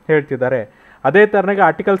ಅವರು ಹೇಳ್ತಿದ್ದಾರೆ. ಅದೇ ಥರನಾಗಿ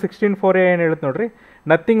ಆರ್ಟಿಕಲ್ 16(4) ಏನು ಹೇಳುತ್ತೆ ನೋಡ್ರಿ,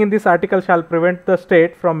 nothing in this article shawl prevent the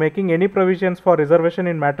state from making any provisions for reservation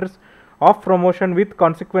in matters of promotion with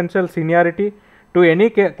consequential seniority to any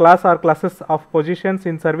class or classes of positions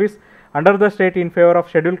in service under the state in favor of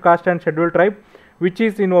scheduled caste and scheduled tribe which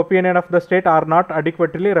is in opinion of the state are not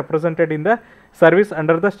adequately represented in the service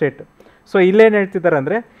under the state. So ಇಲ್ಲೇನು ಹೇಳ್ತಿದ್ದಾರೆ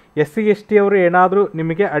ಅಂದರೆ SC/ST ಅವರು ಏನಾದರೂ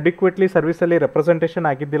ನಿಮಗೆ ಅಡಿಕ್ವೇಟ್ಲಿ ಸರ್ವಿಸಲ್ಲಿ representation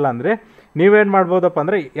ಆಗಿದ್ದಿಲ್ಲ ಅಂದರೆ ನೀವೇನು ಮಾಡ್ಬೋದಪ್ಪ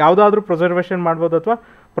ಅಂದರೆ ಯಾವುದಾದ್ರೂ ಪ್ರಿಸರ್ವೇಷನ್ ಮಾಡ್ಬೋದು ಅಥವಾ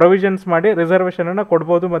ಪ್ರೊವಿಷನ್ಸ್ ಮಾಡಿ ರಿಸರ್ವೇಷನನ್ನು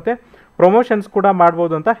ಕೊಡ್ಬೋದು ಮತ್ತು ಪ್ರಮೋಷನ್ಸ್ ಕೂಡ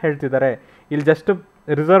ಮಾಡ್ಬೋದು ಅಂತ ಹೇಳ್ತಿದ್ದಾರೆ. ಇಲ್ಲಿ ಜಸ್ಟ್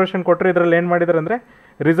ರಿಸರ್ವೇಷನ್ ಕೊಟ್ಟರೆ ಇದರಲ್ಲಿ ಏನು ಮಾಡಿದ್ದಾರೆ ಅಂದರೆ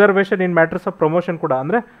reservation in matters of promotion ಕೂಡ,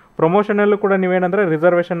 ಅಂದರೆ ಪ್ರಮೋಷನಲ್ಲೂ ಕೂಡ ನೀವೇನಂದರೆ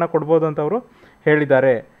ರಿಸರ್ವೇಷನ್ನ ಕೊಡ್ಬೋದು ಅಂತ ಅವರು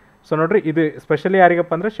ಹೇಳಿದ್ದಾರೆ. ಸೊ ನೋಡಿರಿ ಇದು ಸ್ಪೆಷಲಿ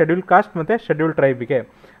ಯಾರಿಗಪ್ಪ ಅಂದರೆ ಶೆಡ್ಯೂಲ್ ಕಾಸ್ಟ್ ಮತ್ತು ಶೆಡ್ಯೂಲ್ ಟ್ರೈಬಿಗೆ.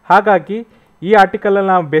 ಹಾಗಾಗಿ ಈ ಆರ್ಟಿಕಲಲ್ಲಿ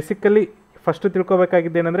ನಾವು ಬೇಸಿಕಲಿ ಫಸ್ಟ್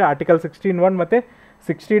ತಿಳ್ಕೊಬೇಕಾಗಿದ್ದೇನೆಂದರೆ ಆರ್ಟಿಕಲ್ 16(1) ಮತ್ತು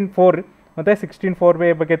 16(4) ಮತ್ತು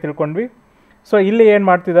 16(4) ಬಗ್ಗೆ ತಿಳ್ಕೊಂಡ್ವಿ. ಸೊ ಇಲ್ಲಿ ಏನು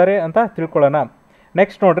ಮಾಡ್ತಿದ್ದಾರೆ ಅಂತ ತಿಳ್ಕೊಳ್ಳೋಣ.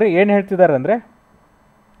 ನೆಕ್ಸ್ಟ್ ನೋಡಿರಿ ಏನು ಹೇಳ್ತಿದ್ದಾರೆ ಅಂದರೆ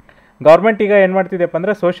ಗೌರ್ಮೆಂಟ್ ಈಗ ಏನು ಮಾಡ್ತಿದೆಯಪ್ಪ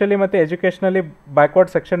ಅಂದರೆ ಸೋಷಿಯಲಿ ಮತ್ತು ಎಜುಕೇಷನಲಿ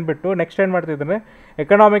ಬ್ಯಾಕ್ವರ್ಡ್ ಸೆಕ್ಷನ್ ಬಿಟ್ಟು ನೆಕ್ಸ್ಟ್ ಏನು ಮಾಡ್ತಿದ್ರೆ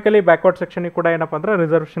ಎಕನಾಮಿಕಲಿ ಬ್ಯಾಕ್ವರ್ಡ್ ಸೆಕ್ಷನಿಗೆ ಕೂಡ ಏನಪ್ಪ ಅಂದರೆ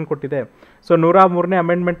ರಿಸರ್ವೇಷನ್ ಕೊಟ್ಟಿದೆ. ಸೊ 103ನೇ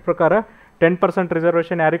ಅಮೆಂಡ್ಮೆಂಟ್ ಪ್ರಕಾರ 10%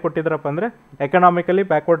 ರಿಸರ್ವೇಷನ್ ಯಾರಿಗೆ ಕೊಟ್ಟಿದ್ದಾರಪ್ಪ ಅಂದರೆ ಎಕನಾಮಿಕಲಿ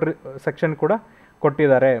ಬ್ಯಾಕ್ವರ್ಡ್ ಸೆಕ್ಷನ್ ಕೂಡ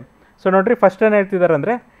ಕೊಟ್ಟಿದ್ದಾರೆ. ಸೊ ನೋಡಿರಿ, ಫಸ್ಟ್ ಏನು ಹೇಳ್ತಿದ್ದಾರೆ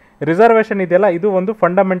ಅಂದರೆ ರಿಸರ್ವೇಷನ್ ಇದೆಯಲ್ಲ ಇದು ಒಂದು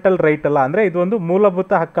ಫಂಡಮೆಂಟಲ್ ರೈಟ್ ಅಲ್ಲ, ಅಂದರೆ ಇದು ಒಂದು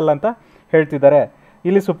ಮೂಲಭೂತ ಹಕ್ಕಲ್ಲ ಅಂತ ಹೇಳ್ತಿದ್ದಾರೆ.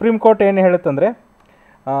 ಇಲ್ಲಿ ಸುಪ್ರೀಂ ಕೋರ್ಟ್ ಏನು ಹೇಳುತ್ತಂದರೆ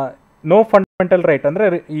ನೋ ಫಂಡಮೆಂಟಲ್ ರೈಟ್, ಅಂದರೆ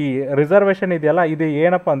ಈ ರಿಸರ್ವೇಷನ್ ಇದೆಯಲ್ಲ ಇದು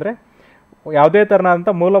ಏನಪ್ಪ ಅಂದರೆ ಯಾವುದೇ ಥರನಾದಂಥ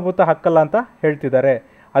ಮೂಲಭೂತ ಹಕ್ಕಲ್ಲ ಅಂತ ಹೇಳ್ತಿದ್ದಾರೆ.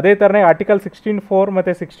 ಅದೇ ಥರನೇ ಆರ್ಟಿಕಲ್ 16(4)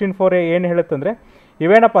 ಮತ್ತು 16(4)(a) ಏನು ಹೇಳುತ್ತಂದರೆ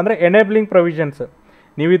ಇವೇನಪ್ಪ ಅಂದರೆ ಎನೇಬ್ಲಿಂಗ್ ಪ್ರೊವಿಷನ್ಸ್.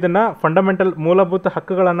 ನೀವು ಇದನ್ನು ಫಂಡಮೆಂಟಲ್ ಮೂಲಭೂತ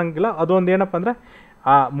ಹಕ್ಕುಗಳನ್ನಂಗಿಲ್ಲ, ಅದೊಂದು ಏನಪ್ಪ ಅಂದರೆ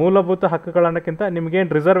ಆ ಮೂಲಭೂತ ಹಕ್ಕುಗಳನ್ನಕ್ಕಿಂತ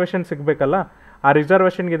ನಿಮಗೇನು ರಿಸರ್ವೇಷನ್ ಸಿಗಬೇಕಲ್ಲ ಆ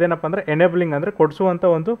ರಿಸರ್ವೇಷನ್ಗೆ ಇದೇನಪ್ಪ ಅಂದರೆ ಎನೇಬ್ಲಿಂಗ್ ಅಂದರೆ ಕೊಡಿಸುವಂಥ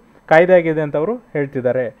ಒಂದು ಕಾಯ್ದೆ ಆಗಿದೆ ಅಂತ ಅವರು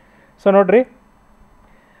ಹೇಳ್ತಿದ್ದಾರೆ. ಸೊ ನೋಡಿರಿ,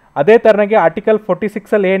 ಅದೇ ಥರನಾಗಿ ಆರ್ಟಿಕಲ್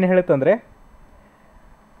 46 ಏನು ಹೇಳುತ್ತಂದರೆ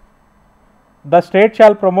the state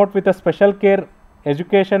shawl promote with a special care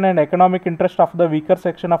education and economic interest of the weaker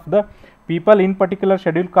section of the people in particular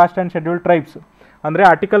schedule caste and schedule tribes. ಅಂದರೆ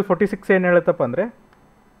ಆರ್ಟಿಕಲ್ 46 ಏನು ಹೇಳುತ್ತಪ್ಪ ಅಂದರೆ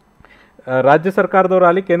ರಾಜ್ಯ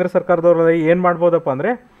ಸರ್ಕಾರದವರಾಗಲಿ ಕೇಂದ್ರ ಸರ್ಕಾರದವರಲ್ಲಿ ಏನು ಮಾಡ್ಬೋದಪ್ಪ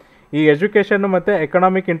ಅಂದರೆ ಈ ಎಜುಕೇಷನ್ನು ಮತ್ತು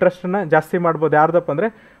ಎಕನಾಮಿಕ್ ಇಂಟ್ರೆಸ್ಟನ್ನು ಜಾಸ್ತಿ ಮಾಡ್ಬೋದು. ಯಾರ್ದಪ್ಪ ಅಂದರೆ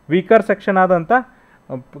ವೀಕರ್ ಸೆಕ್ಷನ್ ಆದಂಥ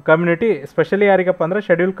ಕಮ್ಯುನಿಟಿ, ಸ್ಪೆಷಲಿ ಯಾರಿಗಪ್ಪ ಅಂದರೆ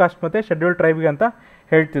ಶೆಡ್ಯೂಲ್ ಕಾಸ್ಟ್ ಮತ್ತು ಶೆಡ್ಯೂಲ್ ಟ್ರೈಬ್ಗೆ ಅಂತ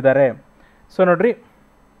ಹೇಳ್ತಿದ್ದಾರೆ. ಸೊ ನೋಡಿರಿ,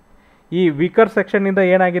 ಈ ವೀಕರ್ ಸೆಕ್ಷನ್ನಿಂದ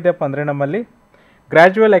ಏನಾಗಿದೆಯಪ್ಪ ಅಂದರೆ ನಮ್ಮಲ್ಲಿ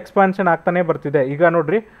ಗ್ರ್ಯಾಜುವಲ್ ಎಕ್ಸ್ಪಾನ್ಷನ್ ಆಗ್ತಾನೆ ಬರ್ತಿದೆ. ಈಗ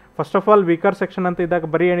ನೋಡಿರಿ, first of all weaker section ಅಂತ ಇದ್ದಾಗ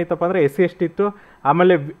ಬರೀ ಏನಿತ್ತಪ್ಪ ಅಂದರೆ SC ST ಇತ್ತು,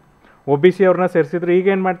 ಆಮೇಲೆ OBC ಅವ್ರನ್ನ ಸೇರಿಸಿದ್ರು. ಈಗ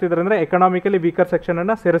ಏನು ಮಾಡ್ತಿದ್ದಾರೆ ಅಂದರೆ ಎಕನಾಮಿಕಲಿ ವೀಕರ್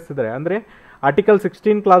ಸೆಕ್ಷನನ್ನು ಸೇರಿಸ್ತಿದ್ದಾರೆ. ಅಂದರೆ ಆರ್ಟಿಕಲ್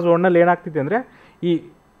 16 ಕ್ಲಾಸ್ 1ನಲ್ಲಿ ಏನಾಗ್ತಿದೆ ಅಂದರೆ ಈ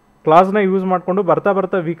ಕ್ಲಾಸ್ನ ಯೂಸ್ ಮಾಡಿಕೊಂಡು ಬರ್ತಾ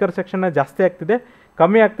ಬರ್ತಾ ವೀಕರ್ ಸೆಕ್ಷನ್ನ ಜಾಸ್ತಿ ಆಗ್ತಿದೆ,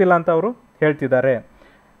 ಕಮ್ಮಿ ಆಗ್ತಿಲ್ಲ ಅಂತ ಅವರು ಹೇಳ್ತಿದ್ದಾರೆ.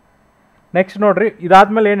 ನೆಕ್ಸ್ಟ್ ನೋಡಿರಿ,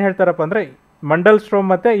 ಇದಾದಮೇಲೆ ಏನು ಹೇಳ್ತಾರಪ್ಪ ಅಂದರೆ ಮಂಡಲ್ ಸ್ಟ್ರೋಮ್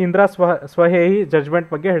ಮತ್ತು ಇಂದಿರಾ ಸ್ವಹೇಹಿ ಜಜ್ಮೆಂಟ್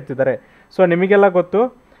ಬಗ್ಗೆ ಹೇಳ್ತಿದ್ದಾರೆ. ಸೊ ನಿಮಗೆಲ್ಲ ಗೊತ್ತು,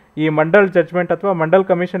 ಈ ಮಂಡಲ್ ಜಜ್ಮೆಂಟ್ ಅಥವಾ ಮಂಡಲ್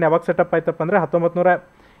ಕಮಿಷನ್ ಯಾವಾಗ ಸೆಟಪ್ ಆಯ್ತಪ್ಪ ಅಂದರೆ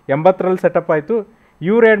 1980ರಲ್ಲಿ ಸೆಟಪ್ ಆಯಿತು.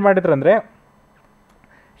 ಇವ್ರು ಏನು ಮಾಡಿದ್ರು ಅಂದರೆ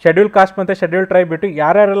ಶೆಡ್ಯೂಲ್ ಕಾಸ್ಟ್ ಮತ್ತು ಶೆಡ್ಯೂಲ್ ಟ್ರೈಬ್ ಬಿಟ್ಟು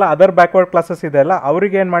ಯಾರ್ಯಾರೆಲ್ಲ ಅದರ್ ಬ್ಯಾಕ್ವರ್ಡ್ ಕ್ಲಾಸಸ್ ಇದೆಯಲ್ಲ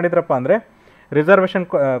ಅವ್ರಿಗೆ ಏನು ಮಾಡಿದ್ರಪ್ಪ ಅಂದರೆ ರಿಸರ್ವೇಷನ್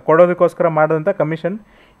ಕೊಡೋದಕ್ಕೋಸ್ಕರ ಮಾಡಿದಂಥ ಕಮಿಷನ್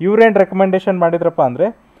ಇವ್ರೇನು ರೆಕಮೆಂಡೇಷನ್ ಮಾಡಿದ್ರಪ್ಪ ಅಂದರೆ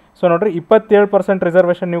ಸೊ ನೋಡಿರಿ 27%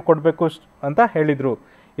 ರಿಸರ್ವೇಷನ್ ನೀವು ಕೊಡಬೇಕು ಅಂತ ಹೇಳಿದರು.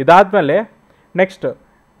 ಇದಾದಮೇಲೆ ನೆಕ್ಸ್ಟ್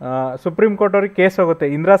ಸುಪ್ರೀಂ ಕೋರ್ಟ್ ಅವ್ರಿಗೆ ಕೇಸ್ ಹೋಗುತ್ತೆ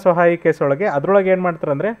ಇಂದಿರಾ ಸ್ವಹಾಯಿ ಕೇಸ್ ಒಳಗೆ. ಅದರೊಳಗೆ ಏನು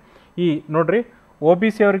ಮಾಡ್ತಾರೆ ಅಂದರೆ ಈ ನೋಡಿರಿ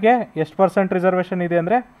OBC ಅವ್ರಿಗೆ ಎಷ್ಟು % ರಿಸರ್ವೇಷನ್ ಇದೆ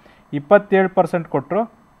ಅಂದರೆ 27% ಕೊಟ್ಟರು.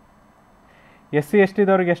 SC ST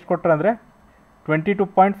ದವ್ರಿಗೆ ಎಷ್ಟು ಕೊಟ್ಟರು ಅಂದರೆ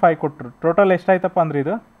 22.5 ಕೊಟ್ಟರು. ಟೋಟಲ್ ಎಷ್ಟಾಯ್ತಪ್ಪ ಅಂದ್ರೆ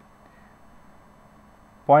ಇದು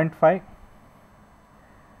 0.5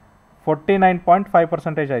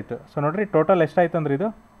 49.5% ಆಯಿತು. ಸೊ ನೋಡಿರಿ ಟೋಟಲ್ ಎಷ್ಟಾಯ್ತು ಅಂದ್ರೆ ಇದು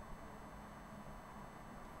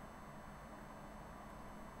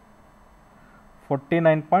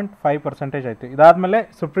 49.5% ಆಯಿತು. ಇದಾದಮೇಲೆ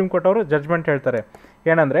ಸುಪ್ರೀಂ ಕೋರ್ಟ್ ಅವರು ಜಡ್ಜ್ಮೆಂಟ್ ಹೇಳ್ತಾರೆ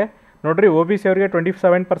ಏನಂದರೆ ನೋಡಿರಿ OBC ಅವರಿಗೆ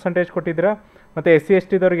 27% ಕೊಟ್ಟಿದ್ದೀರಾ ಮತ್ತು SC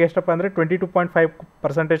ST ದವ್ರಿಗೆ ಎಷ್ಟಪ್ಪ ಅಂದರೆ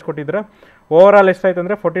 22.5% ಕೊಟ್ಟಿದ್ದೀರಾ. ಓವರಾಲ್ ಎಷ್ಟಾಯ್ತು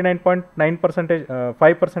ಅಂದರೆ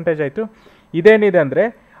 49.9% ಆಯಿತು. ಇದೇನಿದೆ ಅಂದರೆ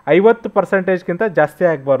 50%ಗಿಂತ ಜಾಸ್ತಿ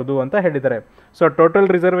ಆಗಬಾರ್ದು ಅಂತ ಹೇಳಿದ್ದಾರೆ. ಸೊ ಟೋಟಲ್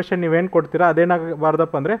ರಿಸರ್ವೇಷನ್ ನೀವೇನು ಕೊಡ್ತೀರಾ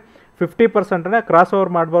ಅದೇನಾಗಬಾರ್ದಪ್ಪ ಅಂದರೆ 50%ನ ಕ್ರಾಸ್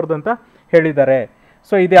ಓವರ್ ಮಾಡಬಾರ್ದು ಅಂತ ಹೇಳಿದ್ದಾರೆ.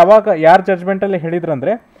 ಸೊ ಇದು ಯಾವಾಗ ಯಾರು ಜಡ್ಜ್ಮೆಂಟಲ್ಲಿ ಹೇಳಿದ್ರು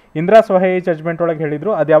ಅಂದರೆ ಇಂದಿರಾ ಸ್ವಹೇಹಿ ಜಡ್ಜ್ಮೆಂಟ್ ಒಳಗೆ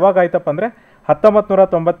ಹೇಳಿದರು. ಅದು ಯಾವಾಗ ಆಯ್ತಪ್ಪ ಅಂದರೆ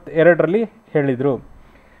 1992ರಲ್ಲಿ ಹೇಳಿದರು.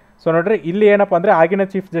 ಸೊ ನೋಡಿರಿ ಇಲ್ಲಿ ಏನಪ್ಪ ಅಂದರೆ ಆಗಿನ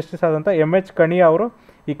ಚೀಫ್ ಜಸ್ಟಿಸ್ ಆದಂಥ MH ಕಣಿಯ ಅವರು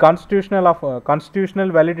ಈ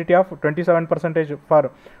constitutional validity of 27% for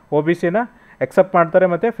OBCನ accept ಮಾಡ್ತಾರೆ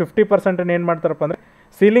ಮತ್ತು 50% ಏನು ಮಾಡ್ತಾರಪ್ಪ ಅಂದರೆ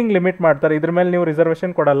ಸೀಲಿಂಗ್ ಲಿಮಿಟ್ ಮಾಡ್ತಾರೆ. ಇದ್ರ ಮೇಲೆ ನೀವು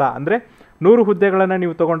ರಿಸರ್ವೇಷನ್ ಕೊಡಲ್ಲ. ಅಂದರೆ 100 ಹುದ್ದೆಗಳನ್ನು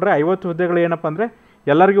ನೀವು ತೊಗೊಂಡ್ರೆ 50 ಹುದ್ದೆಗಳು ಏನಪ್ಪ ಅಂದರೆ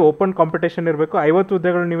ಎಲ್ಲರಿಗೂ ಓಪನ್ ಕಾಂಪಿಟೇಷನ್ ಇರಬೇಕು. 50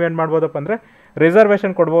 ಹುದ್ದೆಗಳು ನೀವೇನು ಮಾಡ್ಬೋದಪ್ಪ ಅಂದರೆ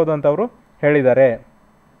ರಿಸರ್ವೇಷನ್ ಕೊಡ್ಬೋದು ಅಂತ ಅವರು ಹೇಳಿದ್ದಾರೆ.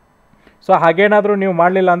 ಸೊ ಹಾಗೇನಾದರೂ ನೀವು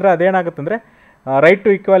ಮಾಡಲಿಲ್ಲ ಅಂದರೆ ಅದೇನಾಗುತ್ತೆ ಅಂದರೆ right to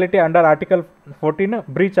equality under article 14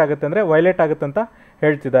 breach ಆಗುತ್ತೆ, ಅಂದರೆ ವೈಲೇಟ್ ಆಗುತ್ತೆ ಅಂತ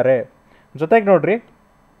ಹೇಳ್ತಿದ್ದಾರೆ. ಜೊತೆಗೆ ನೋಡಿರಿ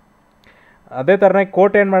ಅದೇ ಥರನಾಗಿ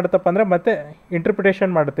ಕೋರ್ಟ್ ಏನು ಮಾಡುತ್ತಪ್ಪ ಅಂದರೆ ಮತ್ತೆ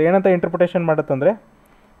ಇಂಟರ್ಪ್ರಿಟೇಷನ್ ಮಾಡುತ್ತೆ. ಏನಂತ ಇಂಟರ್ಪ್ರಿಟೇಷನ್ ಮಾಡುತ್ತೆ ಅಂದರೆ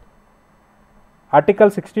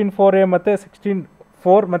ಆರ್ಟಿಕಲ್ 16(4)(a) ಮತ್ತು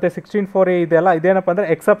 16(4) ಮತ್ತು 16(4)(a) ಇದೆಯಲ್ಲ ಇದೇನಪ್ಪ ಅಂದರೆ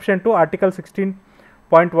ಎಕ್ಸೆಪ್ಷನ್ ಟು ಆರ್ಟಿಕಲ್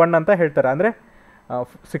 16.1 ಅಂತ ಹೇಳ್ತಾರೆ. ಅಂದರೆ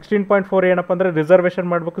 16.4 ಏನಪ್ಪ ಅಂದರೆ ರಿಸರ್ವೇಷನ್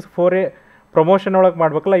ಮಾಡಬೇಕು, 4A ಪ್ರಮೋಷನ್ ಒಳಗೆ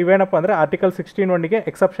ಮಾಡಬೇಕಲ್ಲ, ಇವೇನಪ್ಪ ಅಂದರೆ ಆರ್ಟಿಕಲ್ 16(1)ಗೆ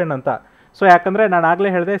ಎಕ್ಸೆಪ್ಷನ್ ಅಂತ. ಸೊ ಯಾಕಂದರೆ ನಾನು ಆಗಲೇ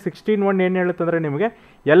ಹೇಳಿದೆ 16(1) ಏನು ಹೇಳುತ್ತೆ ಅಂದರೆ ನಿಮಗೆ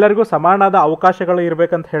ಎಲ್ಲರಿಗೂ ಸಮಾನವಾದ ಅವಕಾಶಗಳು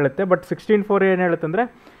ಇರಬೇಕಂತ ಹೇಳುತ್ತೆ. ಬಟ್ 16(4) ಏನು ಹೇಳುತ್ತೆ ಅಂದರೆ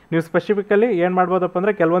ನೀವು ಸ್ಪೆಸಿಫಿಕಲಿ ಏನು ಮಾಡ್ಬೋದಪ್ಪ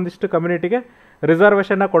ಅಂದರೆ ಕೆಲವೊಂದಿಷ್ಟು ಕಮ್ಯುನಿಟಿಗೆ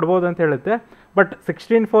ರಿಸರ್ವೇಷನ್ನ ಕೊಡ್ಬೋದು ಅಂತ ಹೇಳುತ್ತೆ. ಬಟ್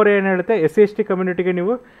 16(4) ಏನು ಹೇಳುತ್ತೆ SC ST ಕಮ್ಯುನಿಟಿಗೆ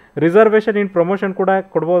ನೀವು ರಿಸರ್ವೇಷನ್ ಇನ್ ಪ್ರಮೋಷನ್ ಕೂಡ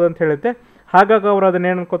ಕೊಡ್ಬೋದು ಅಂತ ಹೇಳುತ್ತೆ. ಹಾಗಾಗಿ ಅವರು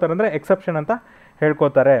ಅದನ್ನೇನು ಅನ್ಕೋತಾರೆ ಅಂದರೆ ಎಕ್ಸೆಪ್ಷನ್ ಅಂತ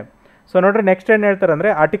ಹೇಳ್ಕೋತಾರೆ. ಸೊ ನೋಡಿರಿ ನೆಕ್ಸ್ಟ್ ಏನು ಹೇಳ್ತಾರೆ ಅಂದರೆ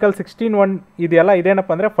ಆರ್ಟಿಕಲ್ 16(1) ಇದೆಯಲ್ಲ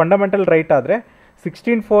ಇದೇನಪ್ಪ ಅಂದರೆ ಫಂಡಮೆಂಟಲ್ ರೈಟ್ ಆದರೆ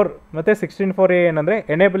 16(4) ಮತ್ತು 16(4)(a) ಏನಂದರೆ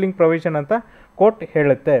ಎನೇಬಲಿಂಗ್ ಪ್ರೊವಿಷನ್ ಅಂತ ಕೋರ್ಟ್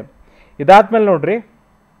ಹೇಳುತ್ತೆ. ಇದಾದಮೇಲೆ ನೋಡಿರಿ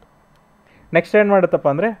ನೆಕ್ಸ್ಟ್ ಏನು ಮಾಡುತ್ತಪ್ಪ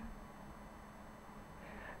ಅಂದರೆ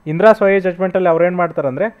ಇಂದಿರಾ ಸೋಯಿ ಜಜ್ಮೆಂಟಲ್ಲಿ ಅವ್ರು ಏನು ಮಾಡ್ತಾರೆ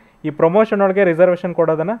ಅಂದರೆ ಈ ಪ್ರಮೋಷನ್ ಒಳಗೆ ರಿಸರ್ವೇಷನ್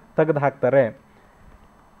ಕೊಡೋದನ್ನು ತೆಗೆದು ಹಾಕ್ತಾರೆ.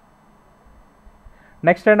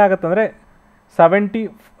 ನೆಕ್ಸ್ಟ್ ಏನಾಗುತ್ತಂದರೆ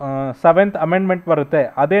 77th ಅಮೆಂಡ್ಮೆಂಟ್ ಬರುತ್ತೆ.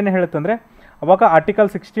 ಅದೇನು ಹೇಳುತ್ತಂದರೆ ಅವಾಗ ಆರ್ಟಿಕಲ್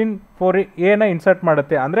 16(4)A ಇನ್ಸರ್ಟ್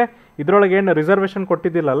ಮಾಡುತ್ತೆ. ಅಂದರೆ ಇದರೊಳಗೆ ಏನು ರಿಸರ್ವೇಷನ್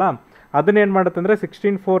ಕೊಟ್ಟಿದ್ದಿಲ್ಲಲ್ಲ ಅದನ್ನೇನು ಮಾಡುತ್ತೆ ಅಂದರೆ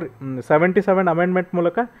 77 ಅಮೆಂಡ್ಮೆಂಟ್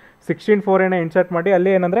ಮೂಲಕ 16(4)A ಇನ್ಸರ್ಟ್ ಮಾಡಿ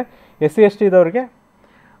ಅಲ್ಲಿ ಏನಂದರೆ SC/ST ಇದವ್ರಿಗೆ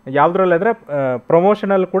ಯಾವುದ್ರಲ್ಲಿ ಅಂದರೆ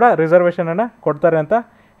ಪ್ರಮೋಷನಲ್ಲಿ ಕೂಡ ರಿಸರ್ವೇಷನನ್ನು ಕೊಡ್ತಾರೆ ಅಂತ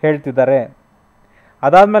ಹೇಳ್ತಿದ್ದಾರೆ.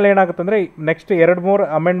 ಅದಾದಮೇಲೆ ಏನಾಗುತ್ತೆ ಅಂದರೆ ನೆಕ್ಸ್ಟ್ 2-3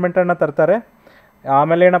 ಅಮೆಂಡ್ಮೆಂಟನ್ನು ತರ್ತಾರೆ.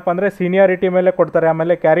 ಆಮೇಲೆ ಏನಪ್ಪ ಅಂದರೆ ಸೀನಿಯಾರಿಟಿ ಮೇಲೆ ಕೊಡ್ತಾರೆ,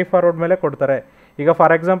 ಆಮೇಲೆ ಕ್ಯಾರಿ ಫಾರ್ವರ್ಡ್ ಮೇಲೆ ಕೊಡ್ತಾರೆ. ಈಗ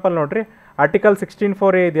ಫಾರ್ ಎಕ್ಸಾಂಪಲ್ ನೋಡಿರಿ, ಆರ್ಟಿಕಲ್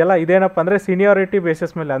 16(4)A ಇದೆಯಲ್ಲ ಇದೇನಪ್ಪ ಅಂದರೆ ಸೀನಿಯಾರಿಟಿ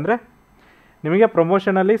ಬೇಸಿಸ್ ಮೇಲೆ, ಅಂದರೆ ನಿಮಗೆ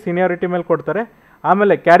ಪ್ರಮೋಷನಲ್ಲಿ ಸೀನಿಯಾರಿಟಿ ಮೇಲೆ ಕೊಡ್ತಾರೆ.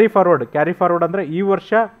 ಆಮೇಲೆ ಕ್ಯಾರಿ ಫಾರ್ವರ್ಡ್ ಅಂದರೆ ಈ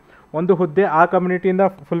ವರ್ಷ ಒಂದು ಹುದ್ದೆ ಆ ಕಮ್ಯುನಿಟಿಯಿಂದ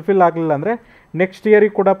ಫುಲ್ಫಿಲ್ ಆಗಲಿಲ್ಲ ಅಂದರೆ ನೆಕ್ಸ್ಟ್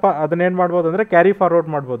ಇಯರಿಗೆ ಕೂಡ ಅದನ್ನೇನು ಮಾಡ್ಬೋದು ಅಂದರೆ ಕ್ಯಾರಿ ಫಾರ್ವರ್ಡ್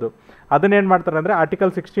ಮಾಡ್ಬೋದು. ಅದನ್ನೇನು ಮಾಡ್ತಾರೆ ಅಂದರೆ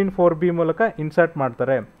ಆರ್ಟಿಕಲ್ 16(4)B ಮೂಲಕ ಇನ್ಸರ್ಟ್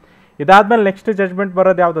ಮಾಡ್ತಾರೆ. ಇದಾದಮೇಲೆ ನೆಕ್ಸ್ಟ್ ಜಜ್ಮೆಂಟ್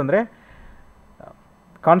ಬರೋದು ಯಾವುದಂದರೆ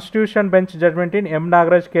constitution bench judgement in M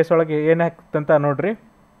Nagaraj case ಒಳಗೆ ಏನಾಗ್ತಂತ ನೋಡ್ರಿ.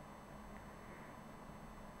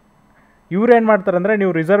 ಇವ್ರು ಏನು ಮಾಡ್ತಾರೆ ಅಂದರೆ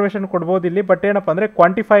ನೀವು ರಿಸರ್ವೇಷನ್ ಕೊಡ್ಬೋದು ಇಲ್ಲಿ, ಬಟ್ ಏನಪ್ಪ ಅಂದರೆ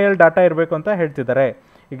ಕ್ವಾಂಟಿಫೈಯಲ್ ಡಾಟಾ ಇರಬೇಕು ಅಂತ ಹೇಳ್ತಿದ್ದಾರೆ.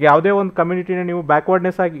 ಈಗ ಯಾವುದೇ ಒಂದು ಕಮ್ಯುನಿಟಿನ ನೀವು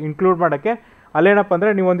ಬ್ಯಾಕ್ವರ್ಡ್ನೆಸ್ ಆಗಿ ಇನ್ಕ್ಲೂಡ್ ಮಾಡೋಕ್ಕೆ ಅಲ್ಲೇನಪ್ಪ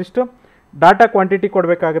ಅಂದರೆ ನೀವು ಒಂದಿಷ್ಟು ಡಾಟಾ ಕ್ವಾಂಟಿಟಿ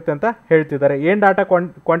ಕೊಡಬೇಕಾಗುತ್ತೆ ಅಂತ ಹೇಳ್ತಿದ್ದಾರೆ. ಏನು ಡಾಟಾ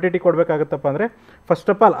ಕ್ವಾಂಟಿಟಿ ಕೊಡಬೇಕಾಗುತ್ತಪ್ಪ ಅಂದರೆ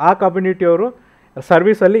ಫಸ್ಟ್ ಆಫ್ ಆಲ್ ಆ ಕಮ್ಯುನಿಟಿಯವರು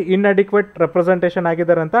ಸರ್ವಿಸಲ್ಲಿ ಇನ್ಅಡಿಕ್ವೇಟ್ ರೆಪ್ರೆಸೆಂಟೇಷನ್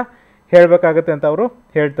ಆಗಿದ್ದಾರೆ ಅಂತ ಹೇಳಬೇಕಾಗುತ್ತೆ ಅಂತ ಅವರು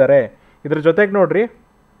ಹೇಳ್ತಾರೆ. ಇದ್ರ ಜೊತೆಗೆ ನೋಡ್ರಿ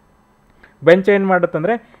ಬೆಂಚ್ ಏನು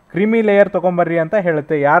ಮಾಡುತ್ತಂದರೆ ಕ್ರೀಮಿ ಲೇಯರ್ ತೊಗೊಂಬರ್ರಿ ಅಂತ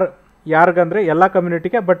ಹೇಳುತ್ತೆ. ಯಾರಿಗಂದರೆ ಎಲ್ಲ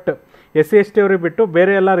ಕಮ್ಯುನಿಟಿಗೆ, ಬಟ್ SC/ST ಅವ್ರಿಗೆ ಬಿಟ್ಟು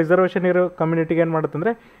ಬೇರೆ ಎಲ್ಲ ರಿಸರ್ವೇಷನ್ ಇರೋ ಕಮ್ಯುನಿಟಿಗೆ ಏನು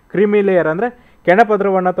ಮಾಡುತ್ತಂದರೆ ಕ್ರೀಮಿ ಲೇಯರ್ ಅಂದರೆ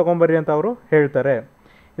ಕೆಣಪದ್ರವನ್ನು ತೊಗೊಂಬರ್ರಿ ಅಂತ ಅವರು ಹೇಳ್ತಾರೆ.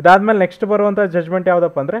 ಇದಾದಮೇಲೆ ನೆಕ್ಸ್ಟ್ ಬರುವಂಥ ಜಜ್ಮೆಂಟ್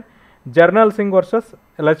ಯಾವುದಪ್ಪ ಅಂದರೆ journal Singh versus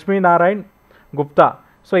Lakshmi Narayan Gupta.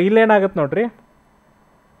 So ಇಲ್ಲೇನಾಗುತ್ತೆ ನೋಡ್ರಿ,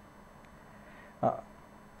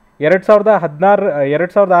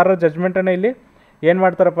 2016 ಜಜ್ಮೆಂಟನ್ನು ಇಲ್ಲಿ ಏನು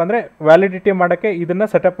ಮಾಡ್ತಾರಪ್ಪ ಅಂದರೆ ವ್ಯಾಲಿಡಿಟಿ ಮಾಡೋಕ್ಕೆ ಇದನ್ನು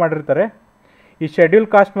ಸೆಟಪ್ ಮಾಡಿರ್ತಾರೆ. ಈ ಶೆಡ್ಯೂಲ್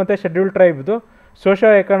ಕಾಸ್ಟ್ ಮತ್ತು ಶೆಡ್ಯೂಲ್ ಟ್ರೈಬ್ದು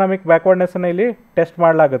ಸೋಷಿಯೋ ಎಕನಾಮಿಕ್ ಬ್ಯಾಕ್ವರ್ಡ್ನೆಸ್ಸನ್ನು ಇಲ್ಲಿ ಟೆಸ್ಟ್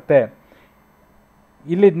ಮಾಡಲಾಗುತ್ತೆ.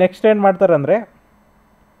 ಇಲ್ಲಿ ನೆಕ್ಸ್ಟ್ ಏನು ಮಾಡ್ತಾರೆ ಅಂದರೆ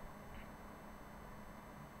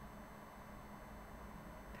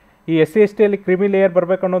ಈ SC/STಯಲ್ಲಿ ಕ್ರಿಮಿ ಲೇಯರ್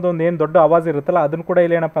ಬರಬೇಕು ಅನ್ನೋದು ಒಂದು ಏನು ದೊಡ್ಡ ಆವಾಜ್ ಇರುತ್ತಲ್ಲ ಅದನ್ನು ಕೂಡ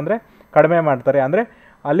ಇಲ್ಲಿ ಏನಪ್ಪ ಅಂದರೆ ಕಡಿಮೆ ಮಾಡ್ತಾರೆ. ಅಂದರೆ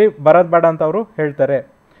ಅಲ್ಲಿ ಬರೋದು ಬೇಡ ಅಂತ ಅವರು ಹೇಳ್ತಾರೆ.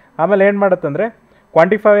 ಆಮೇಲೆ ಏನು ಮಾಡುತ್ತಂದರೆ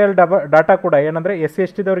ಕ್ವಾಂಟಿಫೈಯಲ್ ಡಾಟಾ ಕೂಡ ಏನಂದರೆ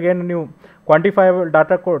SC/STದವ್ರಿಗೆ ಏನು ನೀವು ಕ್ವಾಂಟಿಫೈಯಬಲ್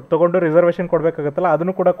ಡಾಟಾ ತೊಗೊಂಡು ರಿಸರ್ವೇಷನ್ ಕೊಡಬೇಕಾಗುತ್ತಲ್ಲ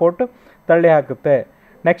ಅದನ್ನು ಕೂಡ ಕೋರ್ಟ್ ತಳ್ಳಿ ಹಾಕುತ್ತೆ.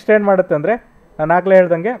 ನೆಕ್ಸ್ಟ್ ಏನು ಮಾಡುತ್ತೆ ಅಂದರೆ ನಾನು ಆಗಲೇ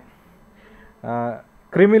ಹೇಳ್ದಂಗೆ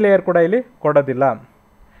ಕ್ರಿಮಿ ಲೇಯರ್ ಕೂಡ ಇಲ್ಲಿ ಕೊಡೋದಿಲ್ಲ.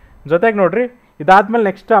 ಜೊತೆಗೆ ನೋಡಿರಿ ಇದಾದಮೇಲೆ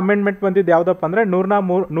ನೆಕ್ಸ್ಟ್ ಅಮೆಂಡ್ಮೆಂಟ್ ಬಂದಿದ್ದು ಯಾವುದಪ್ಪ ಅಂದರೆ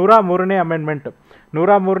 103ನೇ ಅಮೆಂಡ್ಮೆಂಟ್.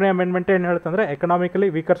 103ನೇ ಅಮೆಂಡ್ಮೆಂಟ್ ಏನು ಹೇಳುತ್ತಂದರೆ ಎಕನಾಮಿಕಲಿ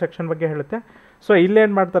ವೀಕರ್ ಸೆಕ್ಷನ್ ಬಗ್ಗೆ ಹೇಳುತ್ತೆ. ಸೊ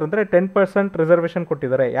ಇಲ್ಲೇನು ಮಾಡ್ತಾರೆ ಅಂದರೆ 10% ರಿಸರ್ವೇಷನ್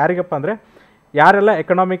ಕೊಟ್ಟಿದ್ದಾರೆ. ಯಾರಿಗಪ್ಪ ಅಂದರೆ ಯಾರೆಲ್ಲ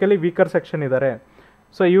ಎಕನಾಮಿಕಲಿ ವೀಕರ್ ಸೆಕ್ಷನ್ ಇದ್ದಾರೆ.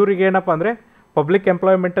 ಸೊ ಇವ್ರಿಗೆ ಏನಪ್ಪ ಅಂದರೆ ಪಬ್ಲಿಕ್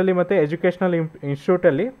ಎಂಪ್ಲಾಯ್ಮೆಂಟಲ್ಲಿ ಮತ್ತು ಎಜುಕೇಷನಲ್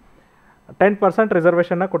ಇನ್ಸ್ಟಿಟ್ಯೂಟಲ್ಲಿ 10%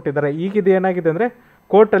 ರಿಸರ್ವೇಷನ್ನ ಕೊಟ್ಟಿದ್ದಾರೆ. ಈಗ ಇದು ಏನಾಗಿದೆ ಅಂದರೆ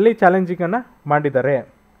ಕೋರ್ಟಲ್ಲಿ ಚಾಲೆಂಜಿಂಗನ್ನು ಮಾಡಿದ್ದಾರೆ.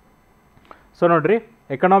 ಸೊ ನೋಡಿರಿ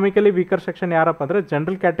ಎಕನಾಮಿಕಲಿ ವೀಕರ್ ಸೆಕ್ಷನ್ ಯಾರಪ್ಪ ಅಂದರೆ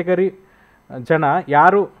ಜನರಲ್ ಕ್ಯಾಟಗರಿ ಜನ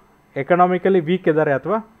ಯಾರು ಎಕನಾಮಿಕಲಿ ವೀಕ್ ಇದ್ದಾರೆ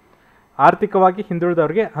ಅಥವಾ ಆರ್ಥಿಕವಾಗಿ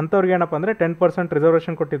ಹಿಂದುಳಿದವ್ರಿಗೆ ಅಂಥವ್ರಿಗೆ ಏನಪ್ಪ ಅಂದರೆ 10%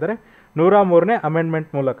 ರಿಸರ್ವೇಷನ್ ಕೊಟ್ಟಿದ್ದಾರೆ 103ನೇ ಅಮೆಂಡ್ಮೆಂಟ್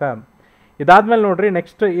ಮೂಲಕ. ಇದಾದಮೇಲೆ ನೋಡಿರಿ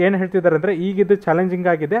ನೆಕ್ಸ್ಟ್ ಏನು ಹೇಳ್ತಿದ್ದಾರೆ ಅಂದರೆ ಈಗಿದ್ದು ಚಾಲೆಂಜಿಂಗ್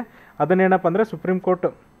ಆಗಿದೆ, ಅದನ್ನೇನಪ್ಪ ಅಂದರೆ ಸುಪ್ರೀಂ ಕೋರ್ಟ್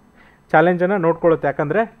ಚಾಲೆಂಜನ್ನು ನೋಡ್ಕೊಳ್ಳುತ್ತೆ.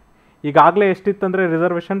 ಯಾಕಂದರೆ ಈಗಾಗಲೇ ಎಷ್ಟಿತ್ತಂದರೆ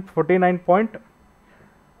ರಿಸರ್ವೇಷನ್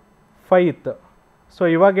 49.5 ಇತ್ತು. ಸೊ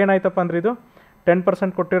ಇವಾಗ ಏನಾಯ್ತಪ್ಪ ಅಂದರೆ ಇದು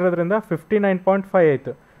 10% ಕೊಟ್ಟಿರೋದ್ರಿಂದ 59.5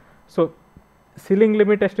 ಆಯಿತು. ಸೊ ಸೀಲಿಂಗ್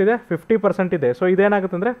ಲಿಮಿಟ್ ಎಷ್ಟಿದೆ 50% ಇದೆ. ಸೊ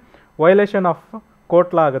ಇದೇನಾಗುತ್ತೆ ಅಂದರೆ ವೈಲೇಷನ್ ಆಫ್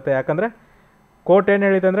ಕೋರ್ಟ್ ಲಾ ಆಗುತ್ತೆ. ಯಾಕಂದರೆ ಕೋರ್ಟ್ ಏನು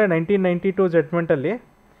ಹೇಳಿದೆ ಅಂದರೆ 1992 ಜಡ್ಜ್ಮೆಂಟಲ್ಲಿ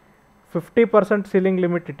 50% ಸೀಲಿಂಗ್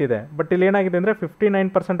ಲಿಮಿಟ್ ಇಟ್ಟಿದೆ. ಬಟ್ ಇಲ್ಲಿ ಏನಾಗಿದೆ ಅಂದರೆ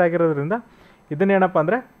 59% ಆಗಿರೋದ್ರಿಂದ ಇದನ್ನೇನಪ್ಪ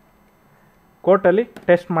ಅಂದರೆ ಕೋರ್ಟಲ್ಲಿ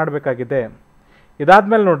ಟೆಸ್ಟ್ ಮಾಡಬೇಕಾಗಿದೆ.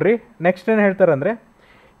 ಇದಾದಮೇಲೆ ನೋಡಿರಿ ನೆಕ್ಸ್ಟ್ ಏನು ಹೇಳ್ತಾರೆ ಅಂದರೆ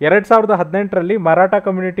 2018ರಲ್ಲಿ ಮರಾಠ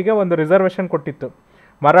ಕಮ್ಯುನಿಟಿಗೆ ಒಂದು ರಿಸರ್ವೇಷನ್ ಕೊಟ್ಟಿತ್ತು,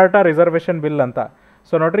 ಮರಾಠ ರಿಸರ್ವೇಷನ್ ಬಿಲ್ ಅಂತ.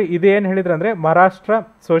 ಸೊ ನೋಡಿರಿ ಇದು ಏನು ಹೇಳಿದ್ರೆ ಅಂದರೆ Maharashtra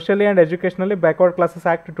socially and educationally backward classes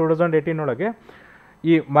act 2018 ಒಳಗೆ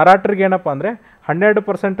ಈ ಮರಾಠರಿಗೆ ಏನಪ್ಪ ಅಂದರೆ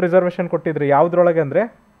 12% ರಿಸರ್ವೇಷನ್ ಕೊಟ್ಟಿದ್ರು. ಯಾವುದ್ರೊಳಗೆ ಅಂದರೆ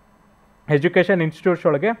ಎಜುಕೇಷನ್ ಇನ್ಸ್ಟಿಟ್ಯೂಟ್ಸ್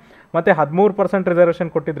ಒಳಗೆ, ಮತ್ತು 13% ರಿಸರ್ವೇಷನ್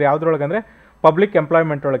ಕೊಟ್ಟಿದ್ರು ಯಾವುದ್ರೊಳಗೆ ಅಂದರೆ ಪಬ್ಲಿಕ್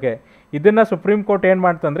ಎಂಪ್ಲಾಯ್ಮೆಂಟ್ ಒಳಗೆ. ಇದನ್ನು ಸುಪ್ರೀಂ ಕೋರ್ಟ್ ಏನು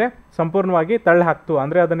ಮಾಡ್ತಂದರೆ ಸಂಪೂರ್ಣವಾಗಿ ತಳ್ಳಿ ಹಾಕ್ತು.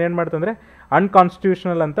 ಅಂದರೆ ಅದನ್ನು ಏನು ಮಾಡ್ತಂದರೆ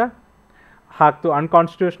ಅನ್ಕಾನ್ಸ್ಟಿಟ್ಯೂಷನಲ್ ಅಂತ ಹಾಕ್ತು,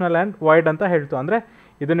 ಅನ್ಕಾನ್ಸ್ಟಿಟ್ಯೂಷನಲ್ ಆ್ಯಂಡ್ ವೈಡ್ ಅಂತ ಹೇಳ್ತು. ಅಂದರೆ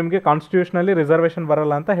ಇದು ನಿಮಗೆ ಕಾನ್ಸ್ಟಿಟ್ಯೂಷನಲ್ಲಿ ರಿಸರ್ವೇಷನ್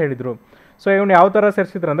ಬರಲ್ಲ ಅಂತ ಹೇಳಿದರು. ಸೊ ಇವನು ಯಾವ ಥರ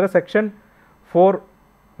ಸೇರಿಸಿದ್ರು ಅಂದರೆ ಸೆಕ್ಷನ್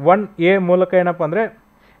 4(1)A ಮೂಲಕ ಏನಪ್ಪ ಅಂದರೆ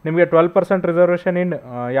ನಿಮಗೆ 12% ರಿಸರ್ವೇಷನ್ ಇನ್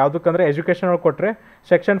ಯಾವುದಕ್ಕಂದರೆ ಎಜುಕೇಷನ್ ಒಳಗೆ ಕೊಟ್ಟರೆ,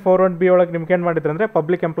 ಸೆಕ್ಷನ್ 4(1)B ಒಳಗೆ ನಿಮ್ಗೆ ಏನು ಮಾಡಿದ್ರು ಅಂದರೆ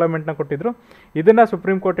ಪಬ್ಲಿಕ್ ಎಂಪ್ಲಾಯ್ಮೆಂಟ್ನ ಕೊಟ್ಟಿದ್ರು. ಇದನ್ನು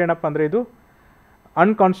ಸುಪ್ರೀಂ ಕೋರ್ಟ್ ಏನಪ್ಪ ಅಂದರೆ ಇದು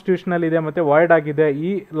ಅನ್ಕಾನ್ಸ್ಟಿಟ್ಯೂಷನಲ್ ಇದೆ ಮತ್ತು ವಾಯ್ಡ್ ಆಗಿದೆ,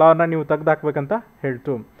 ಈ ಲಾನ ನೀವು ತೆಗೆದು ಹಾಕ್ಬೇಕಂತ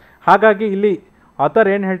ಹೇಳ್ತು. ಹಾಗಾಗಿ ಇಲ್ಲಿ ಆಥರ್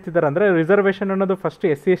ಏನು ಹೇಳ್ತಿದ್ದಾರೆ ಅಂದರೆ ರಿಸರ್ವೇಷನ್ ಅನ್ನೋದು ಫಸ್ಟ್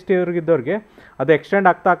SC ST ಅವ್ರಿಗಿದ್ದವ್ರಿಗೆ ಅದು ಎಕ್ಸ್ಟೆಂಡ್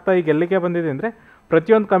ಆಗ್ತಾ ಈಗ ಎಲ್ಲಿಗೆ ಬಂದಿದೆ ಅಂದರೆ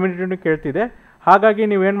ಪ್ರತಿಯೊಂದು ಕಮ್ಯುನಿಟಿನೂ ಕೇಳ್ತಿದೆ. ಹಾಗಾಗಿ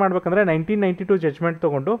ನೀವೇನು ಮಾಡ್ಬೇಕಂದ್ರೆ 1992 ಜಜ್ಮೆಂಟ್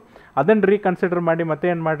ತೊಗೊಂಡು ಅದನ್ನು ರೀಕನ್ಸಿಡರ್ ಮಾಡಿ ಮತ್ತೆ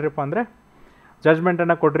ಏನು ಮಾಡಿರಿಪ್ಪ ಅಂದರೆ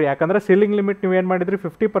ಜಜ್ಮೆಂಟನ್ನು ಕೊಡ್ರಿ. ಯಾಕಂದರೆ ಸೀಲಿಂಗ್ ಲಿಮಿಟ್ ನೀವೇನು ಮಾಡಿದ್ರಿ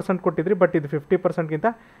 50% ಕೊಟ್ಟಿದ್ರಿ, ಬಟ್ ಇದು 50%ಗಿಂತ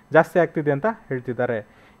ಜಾಸ್ತಿ ಆಗ್ತಿದೆ ಅಂತ ಹೇಳ್ತಿದ್ದಾರೆ.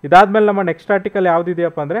 ಇದಾದಮೇಲೆ ನಮ್ಮ ನೆಕ್ಸ್ಟ್ ಆರ್ಟಿಕಲ್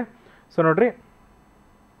ಯಾವುದಿದೆಯಪ್ಪ ಅಂದರೆ ಸೊ ನೋಡ್ರಿ,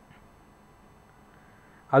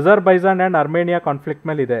 ಅಜರ್ಬೈಜಾನ್ ಆ್ಯಂಡ್ ಅರ್ಮೇನಿಯಾ ಕಾನ್ಫ್ಲಿಕ್ಟ್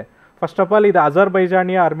ಮೇಲೆ ಇದೆ. ಫಸ್ಟ್ ಆಫ್ ಆಲ್ ಇದು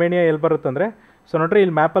ಅಜರ್ಬೈಜಾನಿಯಾ ಅರ್ಮೇನಿಯಾ ಎಲ್ಲಿ ಬರುತ್ತಂದರೆ ಸೊ ನೋಡ್ರಿ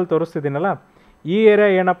ಇಲ್ಲಿ ಮ್ಯಾಪಲ್ಲಿ ತೋರಿಸ್ತಿದ್ದೀನಲ್ಲ, ಈ ಏರಿಯಾ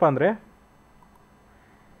ಏನಪ್ಪ ಅಂದರೆ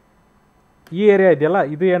ಈ ಏರಿಯಾ ಇದೆಯಲ್ಲ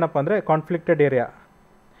ಇದು ಏನಪ್ಪ ಅಂದರೆ ಕಾನ್ಫ್ಲಿಕ್ಟೆಡ್ ಏರಿಯಾ.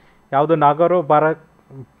 ಯಾವುದು ನಾಗರೋ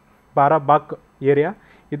ಬಾರಾಬಾಕ್ ಏರಿಯಾ,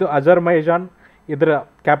 ಇದು ಅಜರ್ಬೈಜಾನ್. ಇದರ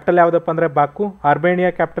ಕ್ಯಾಪಿಟಲ್ ಯಾವುದಪ್ಪ ಅಂದರೆ ಬಾಕು. Armenia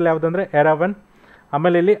capital ಯಾವುದಂದರೆ ಎರಾವನ್.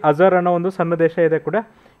 ಆಮೇಲೆ ಇಲ್ಲಿ ಅಜರ್ ಅನ್ನೋ ಒಂದು ಸಣ್ಣ ದೇಶ ಇದೆ ಕೂಡ.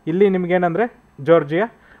 ಇಲ್ಲಿ ನಿಮಗೇನಂದರೆ ಜಾರ್ಜಿಯಾ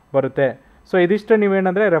ಬರುತ್ತೆ. ಸೊ ಇದಿಷ್ಟು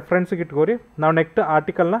ನೀವೇನಂದರೆ ರೆಫರೆನ್ಸ್ಗೆ ಇಟ್ಕೋರಿ. ನಾವು ನೆಕ್ಸ್ಟ್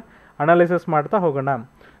ಆರ್ಟಿಕಲ್ನ ಅನಾಲಿಸಿಸ್ ಮಾಡ್ತಾ ಹೋಗೋಣ.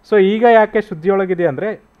 ಸೊ ಈಗ ಯಾಕೆ ಸುದ್ದಿಯೊಳಗಿದೆ ಅಂದರೆ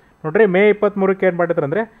ನೋಡ್ರಿ, ಮೇ 23ಕ್ಕೆ ಏನು ಮಾಡಿದ್ರು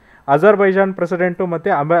ಅಂದರೆ ಅಜರ್ಬೈಜಾನ್ ಪ್ರೆಸಿಡೆಂಟು ಮತ್ತು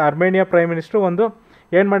ಅರ್ಮೇನಿಯಾ ಪ್ರೈಮ್ ಮಿನಿಸ್ಟ್ರು ಒಂದು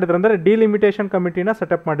ಏನು ಮಾಡಿದ್ರು ಅಂದರೆ ಡಿಲಿಮಿಟೇಷನ್ ಕಮಿಟಿನ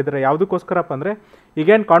ಸೆಟಪ್ ಮಾಡಿದ್ದಾರೆ. ಯಾವುದಕ್ಕೋಸ್ಕರಪ್ಪ ಅಂದರೆ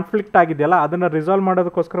ಈಗೇನು ಕಾನ್ಫ್ಲಿಕ್ಟ್ ಆಗಿದೆಯಲ್ಲ ಅದನ್ನು ರಿಸಾಲ್ವ್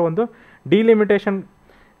ಮಾಡೋದಕ್ಕೋಸ್ಕರ ಒಂದು ಡಿಲಿಮಿಟೇಷನ್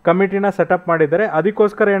ಕಮಿಟಿನ ಸೆಟಪ್ ಮಾಡಿದ್ದಾರೆ.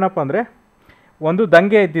 ಅದಕ್ಕೋಸ್ಕರ ಏನಪ್ಪ ಅಂದರೆ ಒಂದು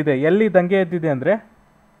ದಂಗೆ ಎದ್ದಿದೆ. ಎಲ್ಲಿ ದಂಗೆ ಎದ್ದಿದೆ ಅಂದರೆ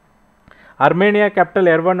ಅರ್ಮೇನಿಯಾ ಕ್ಯಾಪಿಟಲ್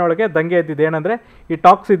ಎರ್ವನ್ ಒಳಗೆ ದಂಗೆ ಎದ್ದಿದೆ. ಏನಂದರೆ ಈ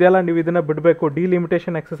ಟಾಕ್ಸ್ ಇದೆಯಲ್ಲ, ನೀವು ಇದನ್ನು ಬಿಡಬೇಕು,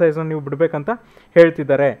 ಡಿಲಿಮಿಟೇಷನ್ ಎಕ್ಸಸೈಸನ್ನು ನೀವು ಬಿಡಬೇಕಂತ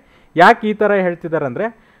ಹೇಳ್ತಿದ್ದಾರೆ. ಯಾಕೆ ಈ ಥರ ಹೇಳ್ತಿದ್ದಾರೆ ಅಂದರೆ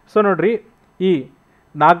ಸೊ ನೋಡ್ರಿ, ಈ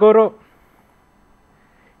ನಾಗೋರೋ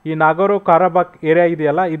ಕಾರಾಬಾಕ್ ಏರಿಯಾ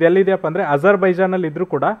ಇದೆಯಲ್ಲ, ಇದೆಲ್ಲಿದೆಯಪ್ಪ ಅಂದರೆ ಅಜರ್ಬೈಜಾನಲ್ಲಿ ಇದ್ದರೂ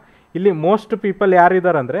ಕೂಡ ಇಲ್ಲಿ ಮೋಸ್ಟ್ ಪೀಪಲ್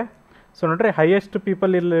ಯಾರಿದ್ದಾರೆ ಅಂದರೆ ಸೊ ನೋಡ್ರಿ, ಹೈಯೆಸ್ಟ್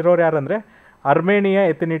ಪೀಪಲ್ ಇಲ್ಲಿರೋರು ಯಾರಂದರೆ ಅರ್ಮೇನಿಯಾ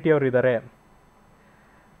ಎಥಿನಿಟಿ ಅವರು ಇದ್ದಾರೆ.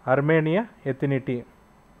 ಅರ್ಮೇನಿಯಾ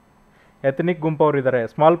ಎಥನಿಕ್ ಗುಂಪು ಅವರು ಇದ್ದಾರೆ.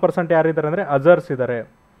 ಸ್ಮಾಲ್ ಪರ್ಸೆಂಟ್ ಯಾರಿದ್ದಾರೆ ಅಂದರೆ ಅಜರ್ಸ್ ಇದ್ದಾರೆ.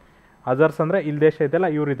 ಅಜರ್ಸ್ ಅಂದರೆ ಇಲ್ಲಿ ದೇಶ ಇದೆಯಲ್ಲ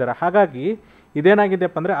ಇವರು ಇದ್ದಾರೆ. ಹಾಗಾಗಿ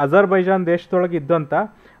ಇದೇನಾಗಿದೆಯಪ್ಪ ಅಂದರೆ ಅಜರ್ಬೈಜಾನ್ ದೇಶದೊಳಗೆ ಇದ್ದಂಥ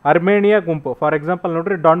ಅರ್ಮೇನಿಯಾ ಗುಂಪು. ಫಾರ್ ಎಕ್ಸಾಂಪಲ್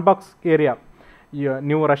ನೋಡ್ರಿ, ಡಾನ್ಬಾಕ್ಸ್ ಏರಿಯಾ,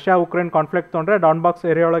 ನೀವು ರಷ್ಯಾ ಉಕ್ರೇನ್ ಕಾನ್ಫ್ಲಿಕ್ಟ್ ತೊಗೊಂಡ್ರೆ ಡಾನ್ಬಾಕ್ಸ್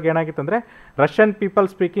ಏರಿಯಾ ಒಳಗೆ ಏನಾಗಿತ್ತು ಅಂದರೆ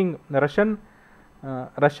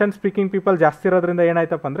ರಷ್ಯನ್ ಸ್ಪೀಕಿಂಗ್ ಪೀಪಲ್ ಜಾಸ್ತಿ ಇರೋದ್ರಿಂದ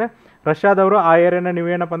ಏನಾಯ್ತಪ್ಪ ಅಂದರೆ ರಷ್ಯಾದವರು ಆ ಏರಿಯಾನ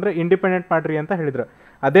ನೀವೇನಪ್ಪ ಅಂದರೆ ಇಂಡಿಪೆಂಡೆಂಟ್ ಮಾಡಿರಿ ಅಂತ ಹೇಳಿದರು.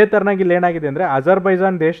 ಅದೇ ಥರನಾಗಿ ಇಲ್ಲಿ ಏನಾಗಿದೆ ಅಂದರೆ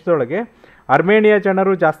ಅಜರ್ಬೈಜಾನ್ ದೇಶದೊಳಗೆ ಅರ್ಮೇನಿಯಾ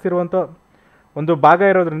ಜನರು ಜಾಸ್ತಿ ಇರುವಂಥ ಒಂದು ಭಾಗ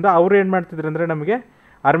ಇರೋದ್ರಿಂದ ಅವರು ಏನು ಮಾಡ್ತಿದ್ರು ಅಂದರೆ ನಮಗೆ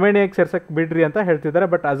ಅರ್ಮೇನಿಯಾಗೆ ಸೇರ್ಸಕ್ಕೆ ಬಿಡ್ರಿ ಅಂತ ಹೇಳ್ತಿದ್ದಾರೆ.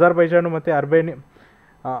 ಬಟ್ ಅಜರ್ಬೈಜಾನು ಮತ್ತು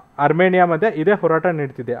ಅರ್ಮೇನಿಯಾ ಮಧ್ಯೆ ಇದೇ ಹೋರಾಟ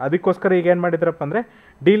ನೀಡ್ತಿದೆ. ಅದಕ್ಕೋಸ್ಕರ ಈಗ ಏನು ಮಾಡಿದ್ರಪ್ಪ ಅಂದರೆ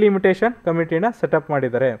ಡಿಲಿಮಿಟೇಷನ್ ಕಮಿಟಿನ ಸೆಟಪ್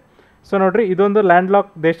ಮಾಡಿದ್ದಾರೆ. ಸೊ ನೋಡ್ರಿ, ಇದೊಂದು ಲ್ಯಾಂಡ್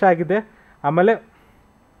ಲಾಕ್ ದೇಶ ಆಗಿದೆ. ಆಮೇಲೆ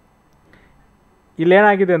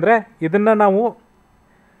ಇಲ್ಲೇನಾಗಿದೆ ಅಂದರೆ ಇದನ್ನು ನಾವು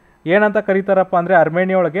ಏನಂತ ಕರೀತಾರಪ್ಪ ಅಂದರೆ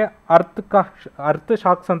ಅರ್ಮೇನಿಯಾ ಒಳಗೆ ಅರ್ತ್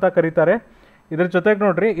ಶಾಕ್ಸ್ ಅಂತ ಕರೀತಾರೆ. ಇದ್ರ ಜೊತೆಗೆ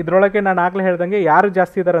ನೋಡ್ರಿ, ಇದರೊಳಗೆ ನಾನು ಆಗಲೇ ಹೇಳ್ದಂಗೆ ಯಾರು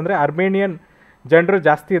ಜಾಸ್ತಿ ಇದ್ದಾರೆ ಅಂದರೆ ಅರ್ಮೇನಿಯನ್ ಜನರು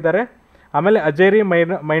ಜಾಸ್ತಿ ಇದ್ದಾರೆ. ಆಮೇಲೆ ಅಜೇರಿ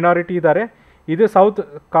ಮೈನಾರಿಟಿ ಇದ್ದಾರೆ. ಇದು ಸೌತ್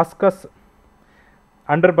ಕಾಸ್ಕಸ್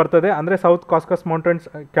ಅಂಡರ್ ಬರ್ತದೆ, ಅಂದರೆ ಸೌತ್ ಕಾಸ್ಕಸ್ ಮೌಂಟೇನ್ಸ್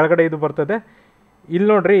ಕೆಳಗಡೆ ಇದು ಬರ್ತದೆ. ಇಲ್ಲಿ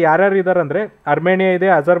ನೋಡ್ರಿ ಯಾರ್ಯಾರು ಇದ್ದಾರೆ ಅಂದರೆ ಅರ್ಮೇನಿಯಾ ಇದೆ,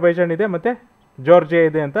 ಅಜರ್ಬೈಜಾನ್ ಇದೆ ಮತ್ತು ಜಾರ್ಜಿಯಾ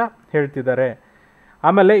ಇದೆ ಅಂತ ಹೇಳ್ತಿದ್ದಾರೆ.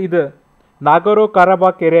 ಆಮೇಲೆ ಇದು ನಾಗೋರೋ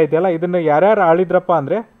ಕಾರಾಬಾಕ್ ಏರಿಯಾ ಇದೆಯಲ್ಲ, ಇದನ್ನು ಯಾರ್ಯಾರು ಆಳಿದ್ರಪ್ಪ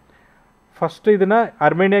ಅಂದರೆ ಫಸ್ಟ್ ಇದನ್ನು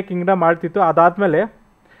ಅರ್ಮೇನಿಯಾ ಕಿಂಗ್ಡಮ್ ಆಳ್ತಿತ್ತು. ಅದಾದಮೇಲೆ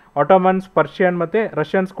ಆಟೋಮನ್ಸ್, ಪರ್ಷಿಯನ್ ಮತ್ತು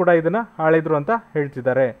ರಷ್ಯನ್ಸ್ ಕೂಡ ಇದನ್ನು ಆಳಿದ್ರು ಅಂತ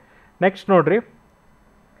ಹೇಳ್ತಿದ್ದಾರೆ. ನೆಕ್ಸ್ಟ್ ನೋಡ್ರಿ,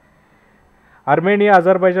 ಅರ್ಮೇನಿಯಾ,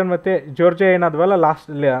 ಅಜರ್ಬೈಜಾನ್ ಮತ್ತು ಜಾರ್ಜಿಯಾ ಏನಾದ್ವಲ್ಲ ಲಾಸ್ಟ್,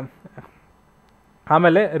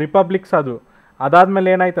 ಆಮೇಲೆ ರಿಪಬ್ಲಿಕ್ಸ್ ಅದು. ಅದಾದಮೇಲೆ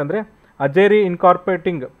ಏನಾಯ್ತು ಅಂದರೆ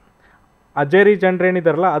ಅಜೇರಿ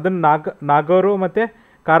ಜನರೇನಿದಾರಲ್ಲ ಅದನ್ನು ನಾಗೋರೋ ಮತ್ತು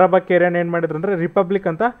ಕಾರಾಬಾಕ್ ಏರಿಯಾನ ಏನು ಮಾಡಿದ್ರು ಅಂದರೆ ರಿಪಬ್ಲಿಕ್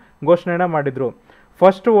ಅಂತ ಘೋಷಣೆನ ಮಾಡಿದರು.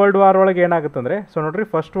 ಫಸ್ಟ್ ವರ್ಲ್ಡ್ ವಾರ್ ಒಳಗೆ ಏನಾಗುತ್ತಂದರೆ ಸೊ ನೋಡ್ರಿ,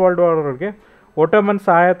 ಫಸ್ಟ್ ವರ್ಲ್ಡ್ ವಾರ್ ಒಳಗೆ ಒಟೋಮನ್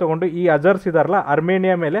ಸಹಾಯ ತೊಗೊಂಡು ಈ ಅಜರ್ಸ್ ಇದಾರಲ್ಲ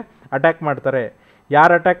ಅರ್ಮೇನಿಯಾ ಮೇಲೆ ಅಟ್ಯಾಕ್ ಮಾಡ್ತಾರೆ.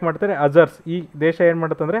 ಯಾರು ಅಟ್ಯಾಕ್ ಮಾಡ್ತಾರೆ? ಅಜರ್ಸ್. ಈ ದೇಶ ಏನು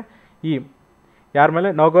ಮಾಡುತ್ತಂದರೆ ಈ ಯಾರ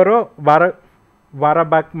ಮೇಲೆ? ನಾಗೋರೋ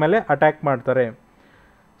ಬಾರಾಬಾಕ್ ಮೇಲೆ ಅಟ್ಯಾಕ್ ಮಾಡ್ತಾರೆ.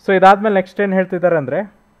 ಸೊ ಇದಾದಮೇಲೆ ನೆಕ್ಸ್ಟ್ ಏನು ಹೇಳ್ತಿದ್ದಾರೆ ಅಂದರೆ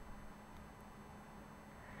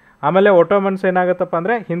ಆಮೇಲೆ ಒಟೋಮನ್ಸ್ ಏನಾಗುತ್ತಪ್ಪ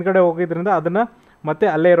ಅಂದರೆ ಹಿಂದ್ಗಡೆ ಹೋಗಿದ್ರಿಂದ ಅದನ್ನು ಮತ್ತೆ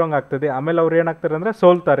ಅಲ್ಲೇ ಇರೋಂಗೆ ಆಗ್ತದೆ. ಆಮೇಲೆ ಅವ್ರು ಏನಾಗ್ತಾರೆ ಅಂದರೆ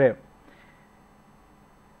ಸೋಲ್ತಾರೆ.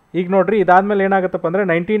 ಈಗ ನೋಡ್ರಿ, ಇದಾದಮೇಲೆ ಏನಾಗುತ್ತಪ್ಪ ಅಂದರೆ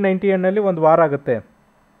 1991 ಒಂದು ವಾರ ಆಗುತ್ತೆ.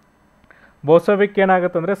 ಬೋಸವಿಕ್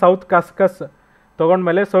ಏನಾಗುತ್ತೆ ಅಂದರೆ ಸೌತ್ ಕಾಸ್ಕಸ್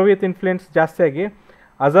ತೊಗೊಂಡ್ಮೇಲೆ ಸೋವಿಯತ್ ಇನ್ಫ್ಲೂಯೆನ್ಸ್ ಜಾಸ್ತಿಯಾಗಿ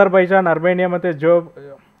ಅಜರ್ಬೈಜಾನ್, ಅರ್ಮೇನಿಯಾ ಮತ್ತು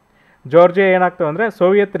ಜಾರ್ಜಿಯಾ ಏನಾಗ್ತವೆ ಅಂದರೆ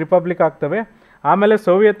ಸೋವಿಯತ್ ರಿಪಬ್ಲಿಕ್ ಆಗ್ತವೆ. ಆಮೇಲೆ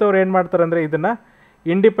ಸೋವಿಯತ್ ಅವ್ರು ಏನು ಮಾಡ್ತಾರೆ ಅಂದರೆ ಇದನ್ನು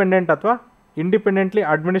ಇಂಡಿಪೆಂಡೆಂಟ್ಲಿ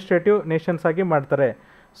ಅಡ್ಮಿನಿಸ್ಟ್ರೇಟಿವ್ ನೇಷನ್ಸ್ ಆಗಿ ಮಾಡ್ತಾರೆ.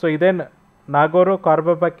 ಸೊ ಇದೇನು ನಾಗೋರೋ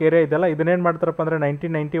ಕಾರಾಬಾಕ್ ಏರಿಯಾ ಇದೆಲ್ಲ ಇದನ್ನೇನು ಮಾಡ್ತಾರಪ್ಪ ಅಂದರೆ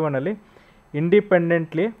 1991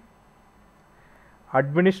 ಇಂಡಿಪೆಂಡೆಂಟ್ಲಿ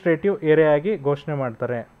ಅಡ್ಮಿನಿಸ್ಟ್ರೇಟಿವ್ ಏರಿಯಾ ಆಗಿ ಘೋಷಣೆ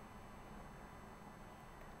ಮಾಡ್ತಾರೆ.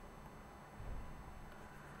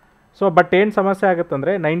 ಸೊ ಬಟ್ ಏನು ಸಮಸ್ಯೆ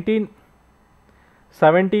ಆಗುತ್ತಂದರೆ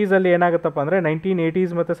 1970s ಏನಾಗುತ್ತಪ್ಪ ಅಂದರೆ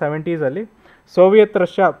 1980s ಮತ್ತು 70s ಸೋವಿಯತ್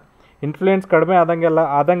ರಷ್ಯಾ ಇನ್ಫ್ಲೂಯೆನ್ಸ್ ಕಡಿಮೆ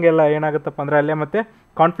ಆದಂಗೆಲ್ಲ ಏನಾಗುತ್ತಪ್ಪ ಅಂದರೆ ಅಲ್ಲೇ ಮತ್ತೆ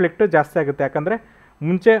ಕಾನ್ಫ್ಲಿಕ್ಟು ಜಾಸ್ತಿ ಆಗುತ್ತೆ. ಯಾಕಂದರೆ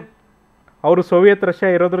ಮುಂಚೆ ಅವರು ಸೋವಿಯತ್ ರಷ್ಯಾ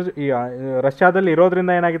ರಷ್ಯಾದಲ್ಲಿ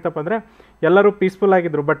ಇರೋದ್ರಿಂದ ಏನಾಗಿತ್ತಪ್ಪ ಅಂದರೆ ಎಲ್ಲರೂ ಪೀಸ್ಫುಲ್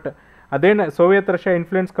ಆಗಿದ್ದರು. ಬಟ್ ಅದೇನು ಸೋವಿಯತ್ ರಷ್ಯಾ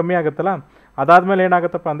ಇನ್ಫ್ಲೂಯೆನ್ಸ್ ಕಮ್ಮಿ ಆಗುತ್ತಲ್ಲ, ಅದಾದಮೇಲೆ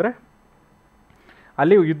ಏನಾಗುತ್ತಪ್ಪ ಅಂದರೆ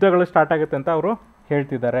ಅಲ್ಲಿ ಯುದ್ಧಗಳು ಸ್ಟಾರ್ಟ್ ಆಗುತ್ತೆ ಅಂತ ಅವರು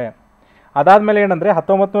ಹೇಳ್ತಿದ್ದಾರೆ. ಅದಾದಮೇಲೆ ಏನಂದರೆ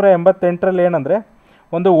 1988ರಲ್ಲಿ ಏನಂದರೆ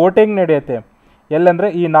ಒಂದು ವೋಟಿಂಗ್ ನಡೆಯುತ್ತೆ. ಎಲ್ಲಂದರೆ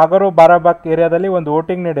ಈ ನಾಗರೋ ಬಾರಾಬಾಕ್ ಏರಿಯಾದಲ್ಲಿ ಒಂದು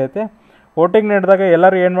ವೋಟಿಂಗ್ ನಡೆಯುತ್ತೆ. ವೋಟಿಂಗ್ ನಡೆದಾಗ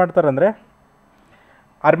ಎಲ್ಲರೂ ಏನು ಮಾಡ್ತಾರಂದರೆ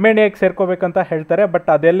ಅರ್ಮೇನಿಯಾಗೆ ಸೇರ್ಕೋಬೇಕಂತ ಹೇಳ್ತಾರೆ. ಬಟ್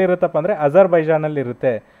ಅದೆಲ್ಲಿರುತ್ತಪ್ಪ ಅಂದರೆ ಅಜರ್ಬೈಜಾನಲ್ಲಿ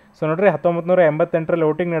ಇರುತ್ತೆ. ಸೊ ನೋಡ್ರಿ 1988ರಲ್ಲಿ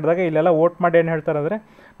ವೋಟಿಂಗ್ ನಡೆದಾಗ ಇಲ್ಲೆಲ್ಲ ವೋಟ್ ಮಾಡಿ ಏನು ಹೇಳ್ತಾರೆ ಅಂದರೆ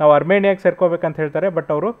ನಾವು ಅರ್ಮೇನಿಯಾಗೆ ಸೇರ್ಕೋಬೇಕಂತ ಹೇಳ್ತಾರೆ. ಬಟ್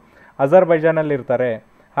ಅವರು ಅಜರ್ಬೈಜಾನಲ್ಲಿ ಇರ್ತಾರೆ.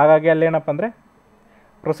 ಹಾಗಾಗಿ ಅಲ್ಲೇನಪ್ಪ ಅಂದರೆ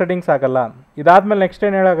ಪ್ರೊಸೀಡಿಂಗ್ಸ್ ಆಗಲ್ಲ. ಇದಾದಮೇಲೆ ನೆಕ್ಸ್ಟ್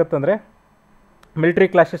ಏನು ಹೇಳಾಗುತ್ತಂದರೆ ಮಿಲಿಟ್ರಿ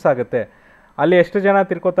ಕ್ಲಾಶಸ್ ಆಗುತ್ತೆ. ಅಲ್ಲಿ ಎಷ್ಟು ಜನ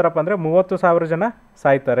ತಿರ್ಕೋತಾರಪ್ಪ ಅಂದರೆ 30,000 ಜನ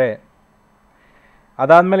ಸಾಯ್ತಾರೆ.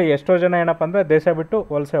 ಅದಾದಮೇಲೆ ಎಷ್ಟೋ ಜನ ಏನಪ್ಪ ಅಂದರೆ ದೇಶ ಬಿಟ್ಟು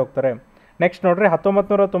ವಲಸೆ ಹೋಗ್ತಾರೆ. ನೆಕ್ಸ್ಟ್ ನೋಡ್ರಿ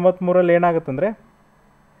 1993ರಲ್ಲಿ ಏನಾಗುತ್ತಂದರೆ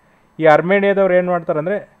ಈ ಅರ್ಮೇನಿಯಾದವ್ರು ಏನು ಮಾಡ್ತಾರೆ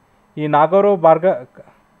ಅಂದರೆ ಈ ನಾಗೋರೋ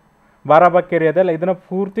ಬಾರಾಬಾಕ್ ಏರಿಯಾದಲ್ಲಿ ಇದನ್ನು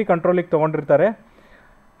ಪೂರ್ತಿ ಕಂಟ್ರೋಲಿಗೆ ತೊಗೊಂಡಿರ್ತಾರೆ.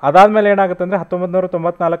 ಅದಾದಮೇಲೆ ಏನಾಗುತ್ತೆ ಅಂದರೆ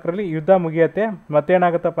 1994ರಲ್ಲಿ ಯುದ್ಧ ಮುಗಿಯುತ್ತೆ.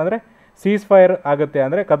 ಮತ್ತೇನಾಗುತ್ತಪ್ಪ ಅಂದರೆ ಸೀಸ್ ಫೈರ್ ಆಗುತ್ತೆ,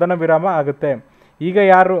 ಅಂದರೆ ಕದನ ವಿರಾಮ ಆಗುತ್ತೆ. ಈಗ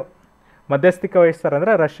ಯಾರು ಮಧ್ಯಸ್ಥಿಕೆ ವಹಿಸ್ತಾರೆ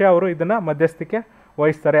ಅಂದರೆ ರಷ್ಯಾ ಅವರು ಇದನ್ನು ಮಧ್ಯಸ್ಥಿಕೆ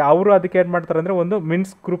ವಹಿಸ್ತಾರೆ. ಅವರು ಅದಕ್ಕೆ ಏನು ಮಾಡ್ತಾರೆ ಅಂದರೆ ಒಂದು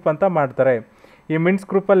ಮಿನ್ಸ್ಕ್ ಗ್ರೂಪ್ ಅಂತ ಮಾಡ್ತಾರೆ. ಈ ಮಿನ್ಸ್ಕ್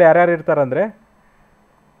ಗ್ರೂಪಲ್ಲಿ ಯಾರ್ಯಾರು ಇರ್ತಾರೆ ಅಂದರೆ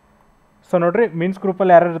ಸೊ ನೋಡ್ರಿ ಮಿನ್ಸ್ಕ್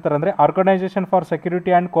ಗ್ರೂಪಲ್ಲಿ ಯಾರ್ಯಾರು ಇರ್ತಾರೆ ಅಂದರೆ organisation for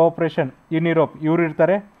security and cooperation in Europe ಇವರು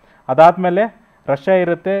ಇರ್ತಾರೆ. ಅದಾದಮೇಲೆ ರಷ್ಯಾ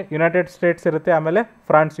ಇರುತ್ತೆ, ಯುನೈಟೆಡ್ ಸ್ಟೇಟ್ಸ್ ಇರುತ್ತೆ, ಆಮೇಲೆ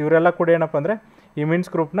ಫ್ರಾನ್ಸ್, ಇವರೆಲ್ಲ ಕೂಡ ಏನಪ್ಪ ಅಂದರೆ ಈ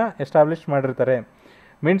ಮಿನ್ಸ್ಕ್ ಗ್ರೂಪ್ನ ಎಸ್ಟಾಬ್ಲಿಷ್ ಮಾಡಿರ್ತಾರೆ.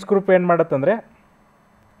 ಮಿನ್ಸ್ಕ್ ಗ್ರೂಪ್ ಏನು ಮಾಡುತ್ತಂದರೆ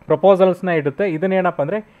ಪ್ರಪೋಸಲ್ಸ್ನ ಇಡುತ್ತೆ. ಇದನ್ನೇನಪ್ಪ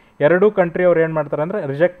ಅಂದರೆ ಎರಡೂ ಕಂಟ್ರಿ ಅವ್ರು ಏನು ಮಾಡ್ತಾರೆ ಅಂದರೆ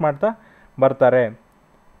ರಿಜೆಕ್ಟ್ ಮಾಡ್ತಾ ಬರ್ತಾರೆ.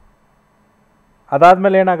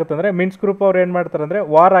 ಅದಾದಮೇಲೆ ಏನಾಗುತ್ತೆ ಅಂದರೆ ಮಿನ್ಸ್ಕ್ ಗ್ರೂಪ್ ಅವ್ರು ಏನು ಮಾಡ್ತಾರೆ ಅಂದರೆ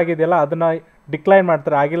ವಾರ್ ಆಗಿದೆಯಲ್ಲ ಅದನ್ನು ಡಿಕ್ಲೈನ್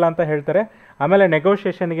ಮಾಡ್ತಾರೆ, ಆಗಿಲ್ಲ ಅಂತ ಹೇಳ್ತಾರೆ. ಆಮೇಲೆ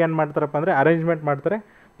ನೆಗೋಷಿಯೇಷನ್ಗೆ ಏನು ಮಾಡ್ತಾರಪ್ಪ ಅಂದರೆ ಅರೇಂಜ್ಮೆಂಟ್ ಮಾಡ್ತಾರೆ,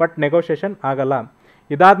 ಬಟ್ ನೆಗೋಷಿಯೇಷನ್ ಆಗಲ್ಲ.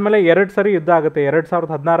 ಇದಾದಮೇಲೆ 2 ಸರಿ ಯುದ್ಧ ಆಗುತ್ತೆ.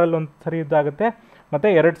 2016ರಲ್ಲಿ ಒಂದು ಸರಿ ಯುದ್ಧ ಆಗುತ್ತೆ, ಮತ್ತು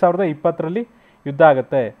 2020ರಲ್ಲಿ ಯುದ್ಧ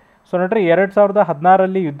ಆಗುತ್ತೆ. ಸೊ ನೋಡ್ರಿ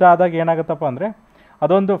 2016ರಲ್ಲಿ ಯುದ್ಧ ಆದಾಗ ಏನಾಗುತ್ತಪ್ಪ ಅಂದರೆ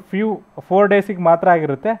ಅದೊಂದು 4 ಡೇಸಿಗೆ ಮಾತ್ರ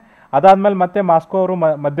ಆಗಿರುತ್ತೆ. ಅದಾದಮೇಲೆ ಮತ್ತೆ ಮಾಸ್ಕೋ ಅವರು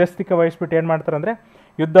ಮಧ್ಯಸ್ಥಿಕೆ ವಹಿಸ್ಬಿಟ್ಟು ಏನು ಮಾಡ್ತಾರೆ ಅಂದರೆ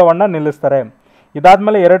ಯುದ್ಧವನ್ನು ನಿಲ್ಲಿಸ್ತಾರೆ.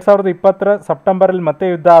 ಇದಾದಮೇಲೆ 2020ರ ಸೆಪ್ಟೆಂಬರಲ್ಲಿ ಮತ್ತೆ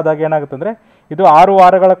ಯುದ್ಧ ಆದಾಗ ಏನಾಗುತ್ತೆ ಅಂದರೆ ಇದು 6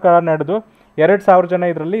 ವಾರಗಳ ಕಾಲ ನಡೆದು 2,000 ಜನ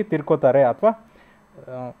ಇದರಲ್ಲಿ ತೀರ್ಕೋತಾರೆ ಅಥವಾ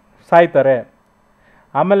ಸಾಯ್ತಾರೆ.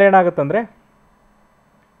 ಆಮೇಲೆ ಏನಾಗುತ್ತಂದರೆ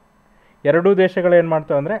ಎರಡೂ ದೇಶಗಳು ಏನು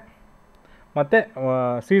ಮಾಡ್ತವೆ ಅಂದರೆ ಮತ್ತೆ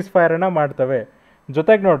ಸೀಸ್ ಫೈರನ್ನು ಮಾಡ್ತವೆ.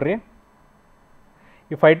 ಜೊತೆಗೆ ನೋಡ್ರಿ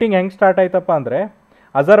ಈ ಫೈಟಿಂಗ್ ಹೆಂಗೆ ಸ್ಟಾರ್ಟ್ ಆಯ್ತಪ್ಪ ಅಂದರೆ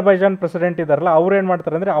ಅಜರ್ಬೈಜಾನ್ ಪ್ರೆಸಿಡೆಂಟ್ ಇದ್ದಾರಲ್ಲ ಅವ್ರು ಏನು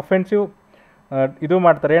ಮಾಡ್ತಾರೆ ಅಂದರೆ ಅಫೆನ್ಸಿವ್ ಇದು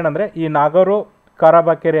ಮಾಡ್ತಾರೆ. ಏನಂದರೆ ಈ ನಾಗೋರೋ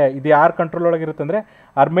ಕಾರಾಬಾಕ್ ಏರಿಯಾ ಇದು ಯಾರು ಕಂಟ್ರೋಲ್ ಒಳಗಿರುತ್ತೆ ಅಂದರೆ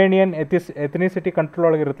ಅರ್ಮೇನಿಯನ್ ಎಥ್ನಿಸಿಟಿ ಕಂಟ್ರೋಲ್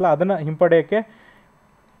ಒಳಗಿರುತ್ತಲ್ಲ ಅದನ್ನು ಹಿಂಪಡೆಯೋಕ್ಕೆ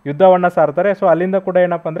ಯುದ್ಧವನ್ನು ಸಾರ್ತಾರೆ. ಸೊ ಅಲ್ಲಿಂದ ಕೂಡ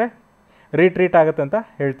ಏನಪ್ಪ ಅಂದರೆ ರೀಟ್ರೀಟ್ ಆಗುತ್ತೆ ಅಂತ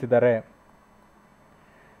ಹೇಳ್ತಿದ್ದಾರೆ.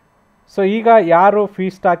 ಸೊ ಈಗ ಯಾರು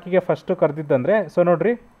ಪೀಸ್ ಟಾಕಿಗೆ ಫಸ್ಟು ಕರೆದಿದ್ದಂದರೆ ಸೊ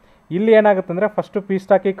ನೋಡ್ರಿ ಇಲ್ಲಿ ಏನಾಗುತ್ತೆ ಅಂದರೆ ಫಸ್ಟು ಪೀಸ್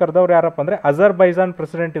ಟಾಕಿಗೆ ಕರೆದವ್ರು ಯಾರಪ್ಪ ಅಂದರೆ ಅಜರ್ಬೈಜಾನ್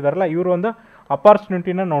ಪ್ರೆಸಿಡೆಂಟ್ ಇದ್ದಾರಲ್ಲ ಇವರು ಒಂದು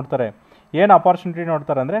ಅಪಾರ್ಚುನಿಟಿನ ನೋಡ್ತಾರೆ. ಏನು ಅಪಾರ್ಚುನಿಟಿ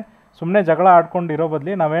ನೋಡ್ತಾರೆ ಅಂದರೆ ಸುಮ್ಮನೆ ಜಗಳ ಆಡ್ಕೊಂಡು ಇರೋ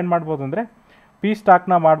ಬದಲಿ ನಾವೇನು ಮಾಡ್ಬೋದು ಅಂದರೆ ಪೀಸ್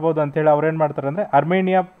ಟಾಕ್ನ ಮಾಡ್ಬೋದು ಅಂತೇಳಿ ಅವ್ರೇನು ಮಾಡ್ತಾರೆ ಅಂದರೆ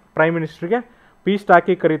ಅರ್ಮೇನಿಯಾ ಪ್ರೈಮ್ ಮಿನಿಸ್ಟ್ರಿಗೆ ಪೀಸ್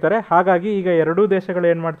ಟಾಕಿಗೆ ಕರೀತಾರೆ. ಹಾಗಾಗಿ ಈಗ ಎರಡೂ ದೇಶಗಳು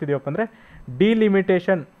ಏನು ಮಾಡ್ತಿದ್ದೀವಪ್ಪ ಅಂದರೆ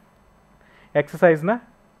ಡಿಲಿಮಿಟೇಷನ್ ಎಕ್ಸಸೈಸ್ನ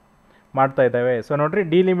ಮಾಡ್ತಾ ಇದ್ದಾವೆ. ಸೊ ನೋಡ್ರಿ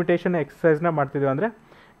ಡಿಲಿಮಿಟೇಷನ್ ಎಕ್ಸಸೈಸ್ನ ಮಾಡ್ತಿದ್ದೀವಿ ಅಂದರೆ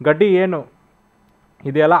ಗಡ್ಡಿ ಏನು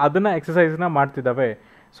ಇದೆಯಲ್ಲ ಅದನ್ನು ಎಕ್ಸಸೈಸ್ನ ಮಾಡ್ತಿದ್ದಾವೆ.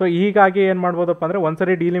 ಸೊ ಹೀಗಾಗಿ ಏನು ಮಾಡ್ಬೋದಪ್ಪ ಅಂದರೆ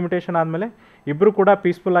ಒಂದ್ಸರಿ ಡಿಲಿಮಿಟೇಷನ್ ಆದಮೇಲೆ ಇಬ್ಬರು ಕೂಡ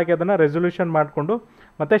ಪೀಸ್ಫುಲ್ಲಾಗಿ ಅದನ್ನು ರೆಸೊಲ್ಯೂಷನ್ ಮಾಡಿಕೊಂಡು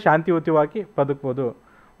ಮತ್ತು ಶಾಂತಿಯುತವಾಗಿ ಬದುಕ್ಬೋದು.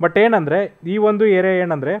 ಬಟ್ ಏನಂದರೆ ಈ ಒಂದು ಏರಿಯಾ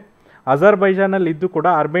ಏನಂದರೆ ಅಜರ್ಬೈಜಾನಲ್ಲಿ ಇದ್ದು ಕೂಡ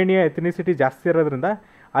ಅರ್ಮೇನಿಯಾ ಎಥ್ನಿಸಿಟಿ ಜಾಸ್ತಿ ಇರೋದ್ರಿಂದ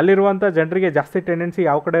ಅಲ್ಲಿರುವಂಥ ಜನರಿಗೆ ಜಾಸ್ತಿ ಟೆಂಡೆನ್ಸಿ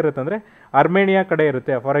ಯಾವ ಕಡೆ ಇರುತ್ತೆ ಅಂದರೆ ಅರ್ಮೇನಿಯಾ ಕಡೆ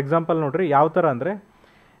ಇರುತ್ತೆ. ಫಾರ್ ಎಕ್ಸಾಂಪಲ್ ನೋಡ್ರಿ ಯಾವ ಥರ ಅಂದರೆ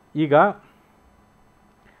ಈಗ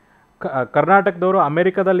ಕರ್ನಾಟಕದವರು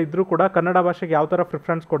ಅಮೇರಿಕಾದಲ್ಲಿ ಇದ್ದರೂ ಕೂಡ ಕನ್ನಡ ಭಾಷೆಗೆ ಯಾವ ಥರ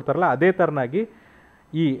ಪ್ರಿಫರೆನ್ಸ್ ಕೊಡ್ತಾರಲ್ಲ ಅದೇ ಥರನಾಗಿ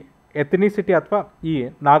ಈ ಎಥ್ನಿಸಿಟಿ ಅಥವಾ ಈ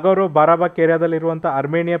ನಾಗೋರೋ ಬಾರಾಬಾಕ್ ಏರಿಯಾದಲ್ಲಿರುವಂಥ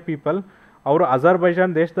ಅರ್ಮೇನಿಯಾ ಪೀಪಲ್ ಅವರು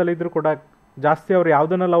ಅಜರ್ಬೈಜಾನ್ ದೇಶದಲ್ಲಿದ್ದರೂ ಕೂಡ ಜಾಸ್ತಿ ಅವ್ರು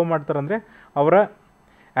ಯಾವುದನ್ನು ಲವ್ ಮಾಡ್ತಾರಂದರೆ ಅವರ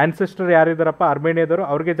ಆ್ಯನ್ಸೆಸ್ಟರ್ ಯಾರಿದ್ದಾರಪ್ಪ ಅರ್ಮೇನಿಯಾದವರು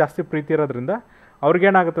ಅವ್ರಿಗೆ ಜಾಸ್ತಿ ಪ್ರೀತಿ ಇರೋದ್ರಿಂದ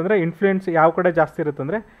ಅವ್ರಿಗೇನಾಗುತ್ತೆ ಅಂದರೆ ಇನ್ಫ್ಲೂಯೆನ್ಸ್ ಯಾವ ಕಡೆ ಜಾಸ್ತಿ ಇರುತ್ತೆ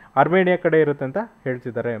ಅಂದರೆ ಅರ್ಮೇನಿಯಾ ಕಡೆ ಇರುತ್ತೆ ಅಂತ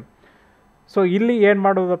ಹೇಳ್ತಿದ್ದಾರೆ. ಸೊ ಇಲ್ಲಿ ಏನು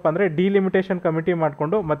ಮಾಡೋದಪ್ಪ ಅಂದರೆ ಡಿಲಿಮಿಟೇಷನ್ ಕಮಿಟಿ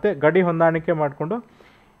ಮಾಡಿಕೊಂಡು ಮತ್ತು ಗಡಿ ಹೊಂದಾಣಿಕೆ ಮಾಡಿಕೊಂಡು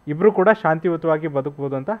ಇಬ್ಬರು ಕೂಡ ಶಾಂತಿಯುತವಾಗಿ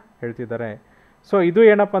ಬದುಕ್ಬೋದು ಅಂತ ಹೇಳ್ತಿದ್ದಾರೆ. ಸೊ ಇದು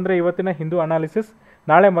ಏನಪ್ಪ ಅಂದರೆ ಇವತ್ತಿನ ಹಿಂದೂ ಅನಾಲಿಸಿಸ್.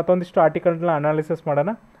 ನಾಳೆ ಮತ್ತೊಂದಿಷ್ಟು ಆರ್ಟಿಕಲ್ನ ಅನಾಲಿಸಿಸ್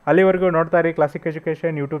ಮಾಡೋಣ. ಅಲ್ಲಿವರೆಗೂ ನೋಡ್ತಾ ಇರಿ classic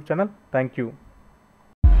education YouTube channel. Thank you.